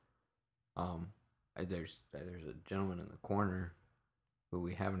it. There's a gentleman in the corner who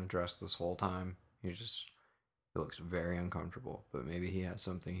we haven't addressed this whole time. He looks very uncomfortable, but maybe he has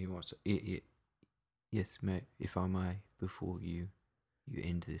something he wants to... Yes, mate, if I may, before you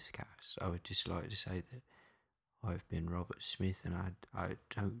end this cast, I would just like to say that I've been Robert Smith, and I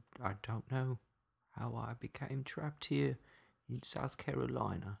don't know how I became trapped here in South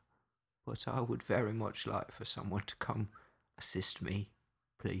Carolina, but I would very much like for someone to come assist me,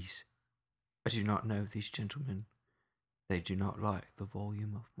 please. I do not know these gentlemen. They do not like the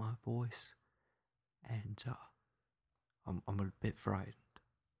volume of my voice, and I'm a bit frightened.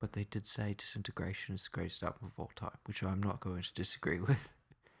 But they did say Disintegration is the greatest album of all time, which I'm not going to disagree with.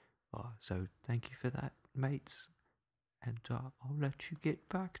 So thank you for that, mates. And I'll let you get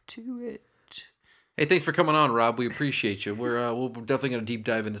back to it. Hey, thanks for coming on, Rob. We appreciate you. We're definitely going to deep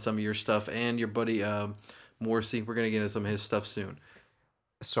dive into some of your stuff and your buddy Morrissey. We're going to get into some of his stuff soon.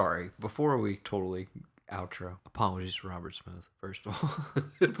 Sorry, before we totally outro, apologies to Robert Smith, first of all.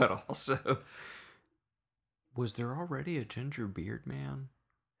 But also, was there already a Ginger Beard Man?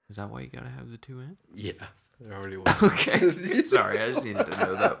 Is that why you gotta have the 2 N? Yeah, there already was. Okay. Sorry, I just needed to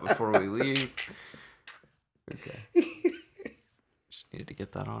know that before we leave. Okay. Just needed to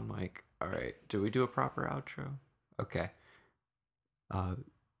get that on mic. Alright, do we do a proper outro? Okay.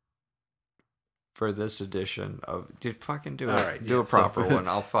 For this edition of... Dude, fucking do it. All right, do a proper one.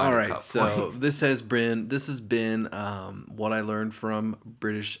 I'll find all a right, cup so point. this has been What I Learned From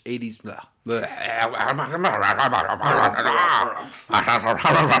British 80s...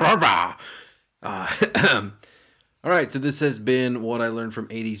 All right, so this has been What I Learned From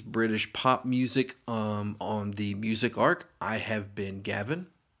 80s British Pop Music on the Music Arc. I have been Gavin.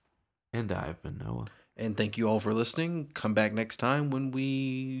 And I have been Noah. And thank you all for listening. Come back next time when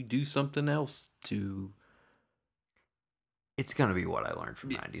we do something else to It's going to be what I learned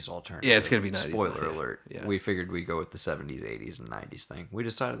from 90s alternative. Yeah, it's going to be 90s. Spoiler alert. Yeah. We figured we'd go with the 70s, 80s, and 90s thing. We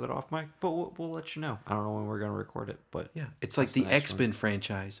decided that off mic, but we'll let you know. I don't know when we're going to record it, but... Yeah, it's like the X-Men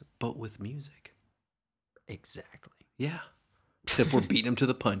franchise, but with music. Exactly. Yeah. Except we're beating them to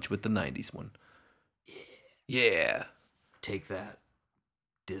the punch with the 90s one. Yeah. Take that,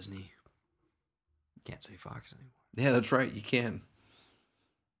 Disney. Can't say Fox anymore. Yeah, that's right. You can.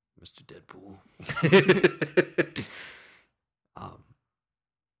 Mr. Deadpool.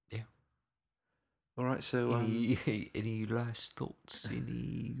 Yeah. All right, so... Any last thoughts?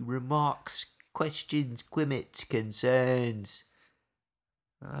 Any remarks, questions, quimmets, concerns?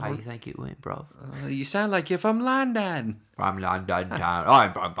 How do you think it went, bro? You sound like you're from London. From London town.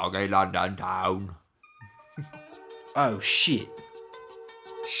 I'm from fucking London town. Oh, shit.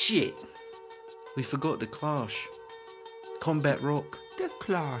 Shit. We forgot the Clash. Combat Rock. The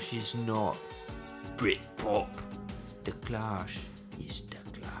Clash is not Britpop. The Clash is the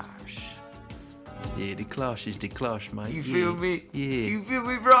Clash. Yeah, the Clash is the Clash, mate. You feel me? Yeah. You feel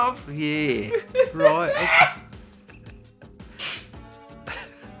me, bruv? Yeah. Right.